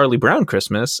Christmas, Charlie Brown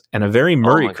Christmas, and A Very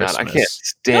Murray Christmas. God, I can't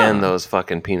stand those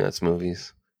fucking Peanuts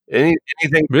movies.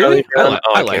 Anything really?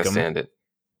 I like can't them. stand it.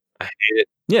 I hate it.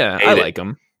 Yeah, I like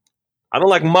them. I don't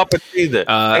like Muppets either.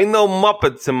 Ain't no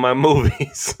Muppets in my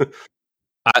movies.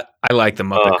 I like the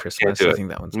Muppet Christmas. I think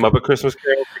that one's Muppet Christmas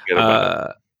Carol. Forget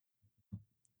about it.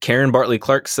 Karen Bartley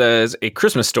Clark says A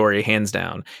Christmas Story, hands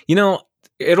down.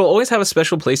 It'll always have a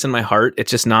special place in my heart.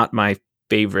 It's just not my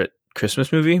favorite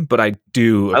Christmas movie, but I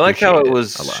do. I like how it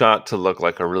was shot to look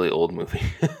like a really old movie.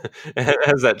 It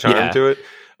has that charm to it.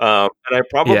 And I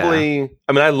probably,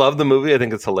 I love the movie. I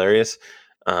think it's hilarious.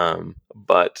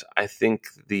 But I think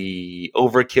the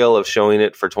overkill of showing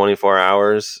it for 24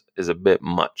 hours is a bit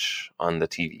much on the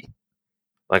TV.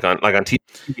 Like on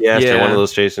TBS or one of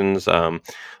those stations,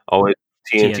 always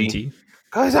TNT.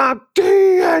 Because I'm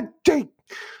TNT.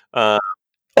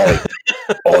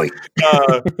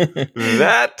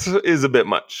 That is a bit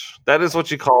much. That is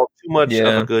what you call too much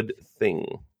of a good thing.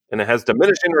 And it has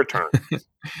diminishing returns.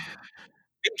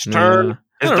 Each turn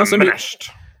is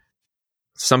diminished.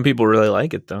 Some people really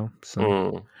like it, though.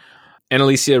 So.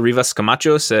 Annalicia Rivas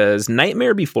Camacho says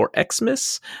Nightmare Before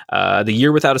Xmas, The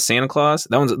Year Without a Santa Claus.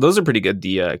 Those are pretty good.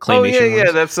 The claymation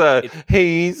ones. That's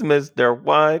he's Mr.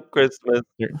 White Christmas.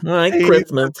 White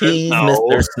Christmas, he's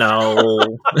Mr.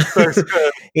 Snow.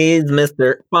 He's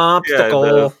Mr.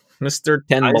 Popsicle, Mr.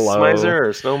 Ten Ice Below. Miser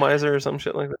or Snow Miser or some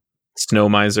shit like that. Snow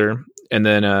Miser, and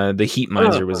then the Heat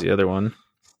Miser was the other one.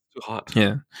 Too hot.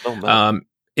 Yeah. Oh,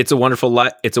 It's a Wonderful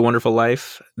Life,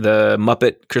 The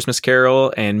Muppet Christmas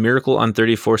Carol, and Miracle on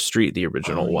 34th Street, the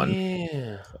original one.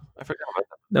 Yeah, I forgot about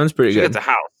that. That one's pretty good. She gets a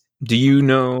house. Do you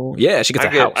know? Yeah, she gets a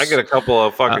house. I get a couple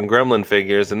of fucking Gremlin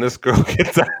figures, and this girl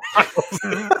gets a house.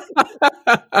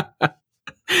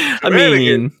 I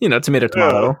mean,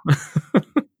 tomato.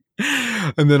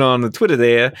 And then on the Twitter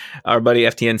there, our buddy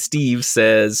FTN Steve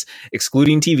says,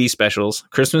 excluding TV specials,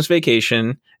 Christmas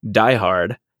Vacation, Die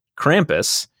Hard,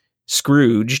 Krampus,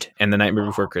 Scrooged, and The Nightmare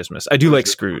Before Christmas. I do like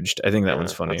Scrooged. I think that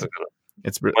one's funny.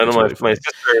 It's one of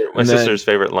my sister's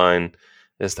favorite line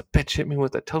is the bitch hit me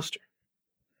with a toaster.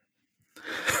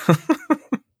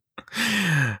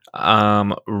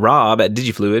 Rob at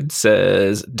Digifluid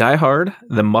says Die Hard,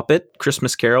 The Muppet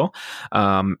Christmas Carol,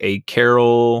 A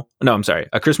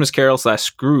Christmas Carol /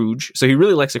 Scrooge. So he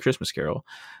really likes A Christmas Carol,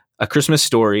 A Christmas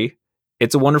Story,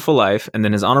 It's a Wonderful Life, and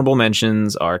then his honorable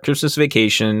mentions are Christmas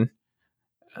Vacation,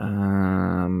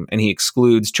 and he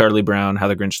excludes Charlie Brown, How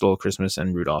the Grinch Stole Christmas,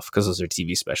 and Rudolph because those are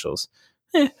TV specials.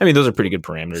 I mean, those are pretty good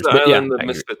parameters. But yeah, the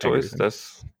Misfit Toys.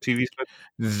 That's TV special.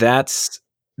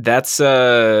 That's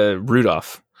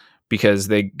Rudolph, because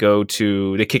they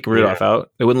kick Rudolph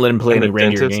out. They wouldn't let him play any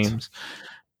reindeer games.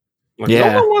 Like,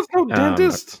 no one wants no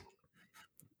dentist.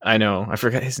 I know. I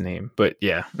forgot his name, but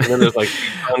yeah. And then there's like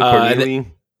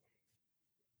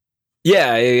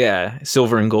yeah.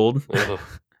 Silver and Gold.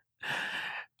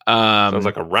 Sounds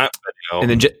like a rap video. And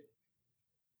then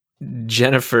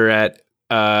Jennifer at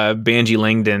Banji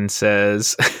Langdon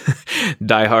says,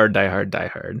 Die Hard, Die Hard, Die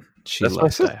Hard. She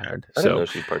loves Die Hard. I didn't know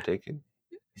she's partaking.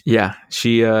 Yeah,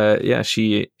 she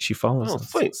follows us.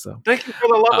 Sweet. So thank you for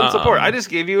the love and support. I just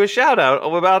gave you a shout out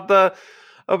about the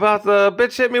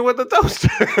bitch hit me with the toaster.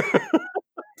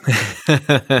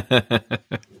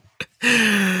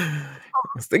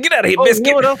 Get out of here, biscuit.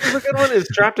 You know what else is a good one? Is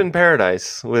Trapped in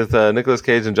Paradise with Nicolas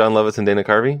Cage and John Lovitz and Dana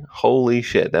Carvey. Holy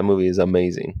shit, that movie is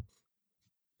amazing.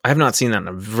 I have not seen that in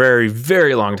a very,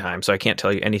 very long time, so I can't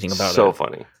tell you anything about it. So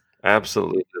funny.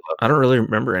 Absolutely. I don't really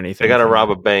remember anything. They got to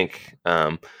rob a bank.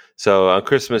 So on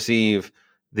Christmas Eve,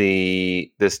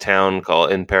 this town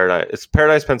called in Paradise, it's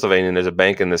Paradise, Pennsylvania, and there's a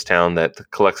bank in this town that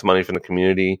collects money from the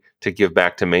community to give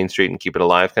back to Main Street and keep it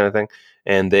alive, kind of thing.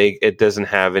 And it doesn't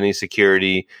have any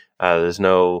security. There's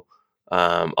no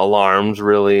alarms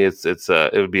really. It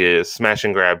would be a smash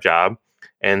and grab job.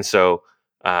 And so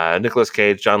Nicolas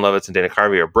Cage, John Lovitz, and Dana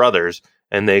Carvey are brothers,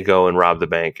 and they go and rob the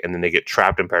bank, and then they get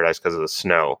trapped in paradise because of the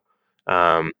snow.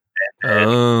 And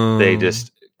they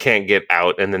just can't get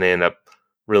out, and then they end up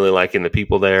really liking the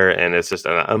people there, and it's just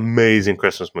an amazing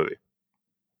Christmas movie.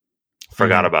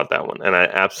 Forgot about that one, and I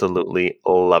absolutely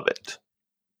love it.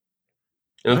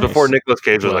 It was before Nicolas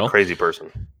Cage was a crazy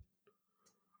person.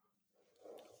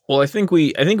 Well, I think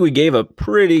we gave a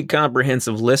pretty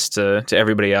comprehensive list to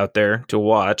everybody out there to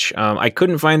watch. I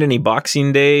couldn't find any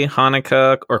Boxing Day,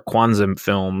 Hanukkah, or Kwanzaa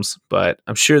films, but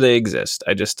I'm sure they exist.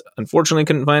 I just unfortunately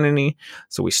couldn't find any,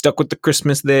 so we stuck with the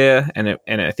Christmas there, and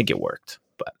I think it worked.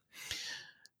 But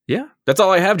yeah, that's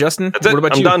all I have, Justin. That's it. What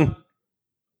about you? I'm done.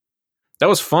 That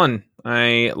was fun.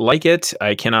 I like it.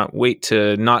 I cannot wait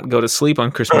to not go to sleep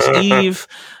on Christmas Eve.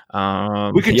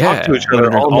 We could talk to each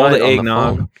other all the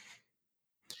eggnog.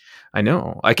 I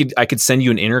know. I could send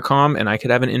you an intercom, and I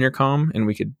could have an intercom, and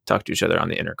we could talk to each other on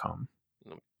the intercom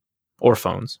or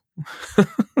phones.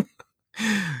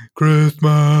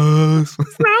 Christmas.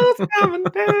 Snow's coming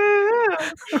down.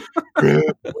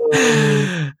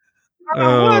 Christmas.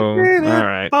 All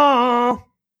right.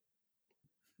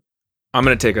 I'm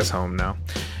going to take us home now.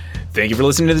 Thank you for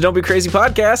listening to the Don't Be Crazy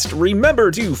podcast.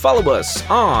 Remember to follow us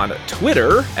on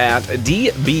Twitter at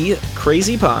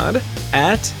DBCrazyPod,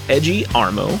 at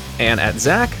EdgyArmo, and at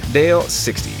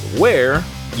ZachDale60, where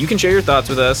you can share your thoughts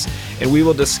with us, and we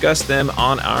will discuss them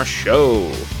on our show.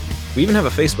 We even have a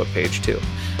Facebook page, too.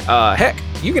 Heck,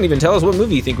 you can even tell us what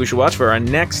movie you think we should watch for our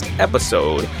next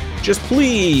episode. Just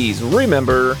please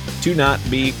remember to not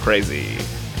be crazy.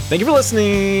 Thank you for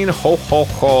listening. Ho, ho,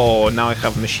 ho. Now I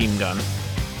have a machine gun.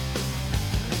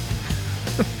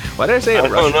 Why did I say it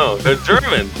Russian? I don't know. They're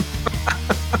German.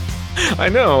 I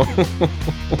know.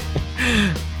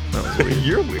 That was weird.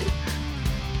 You're weird.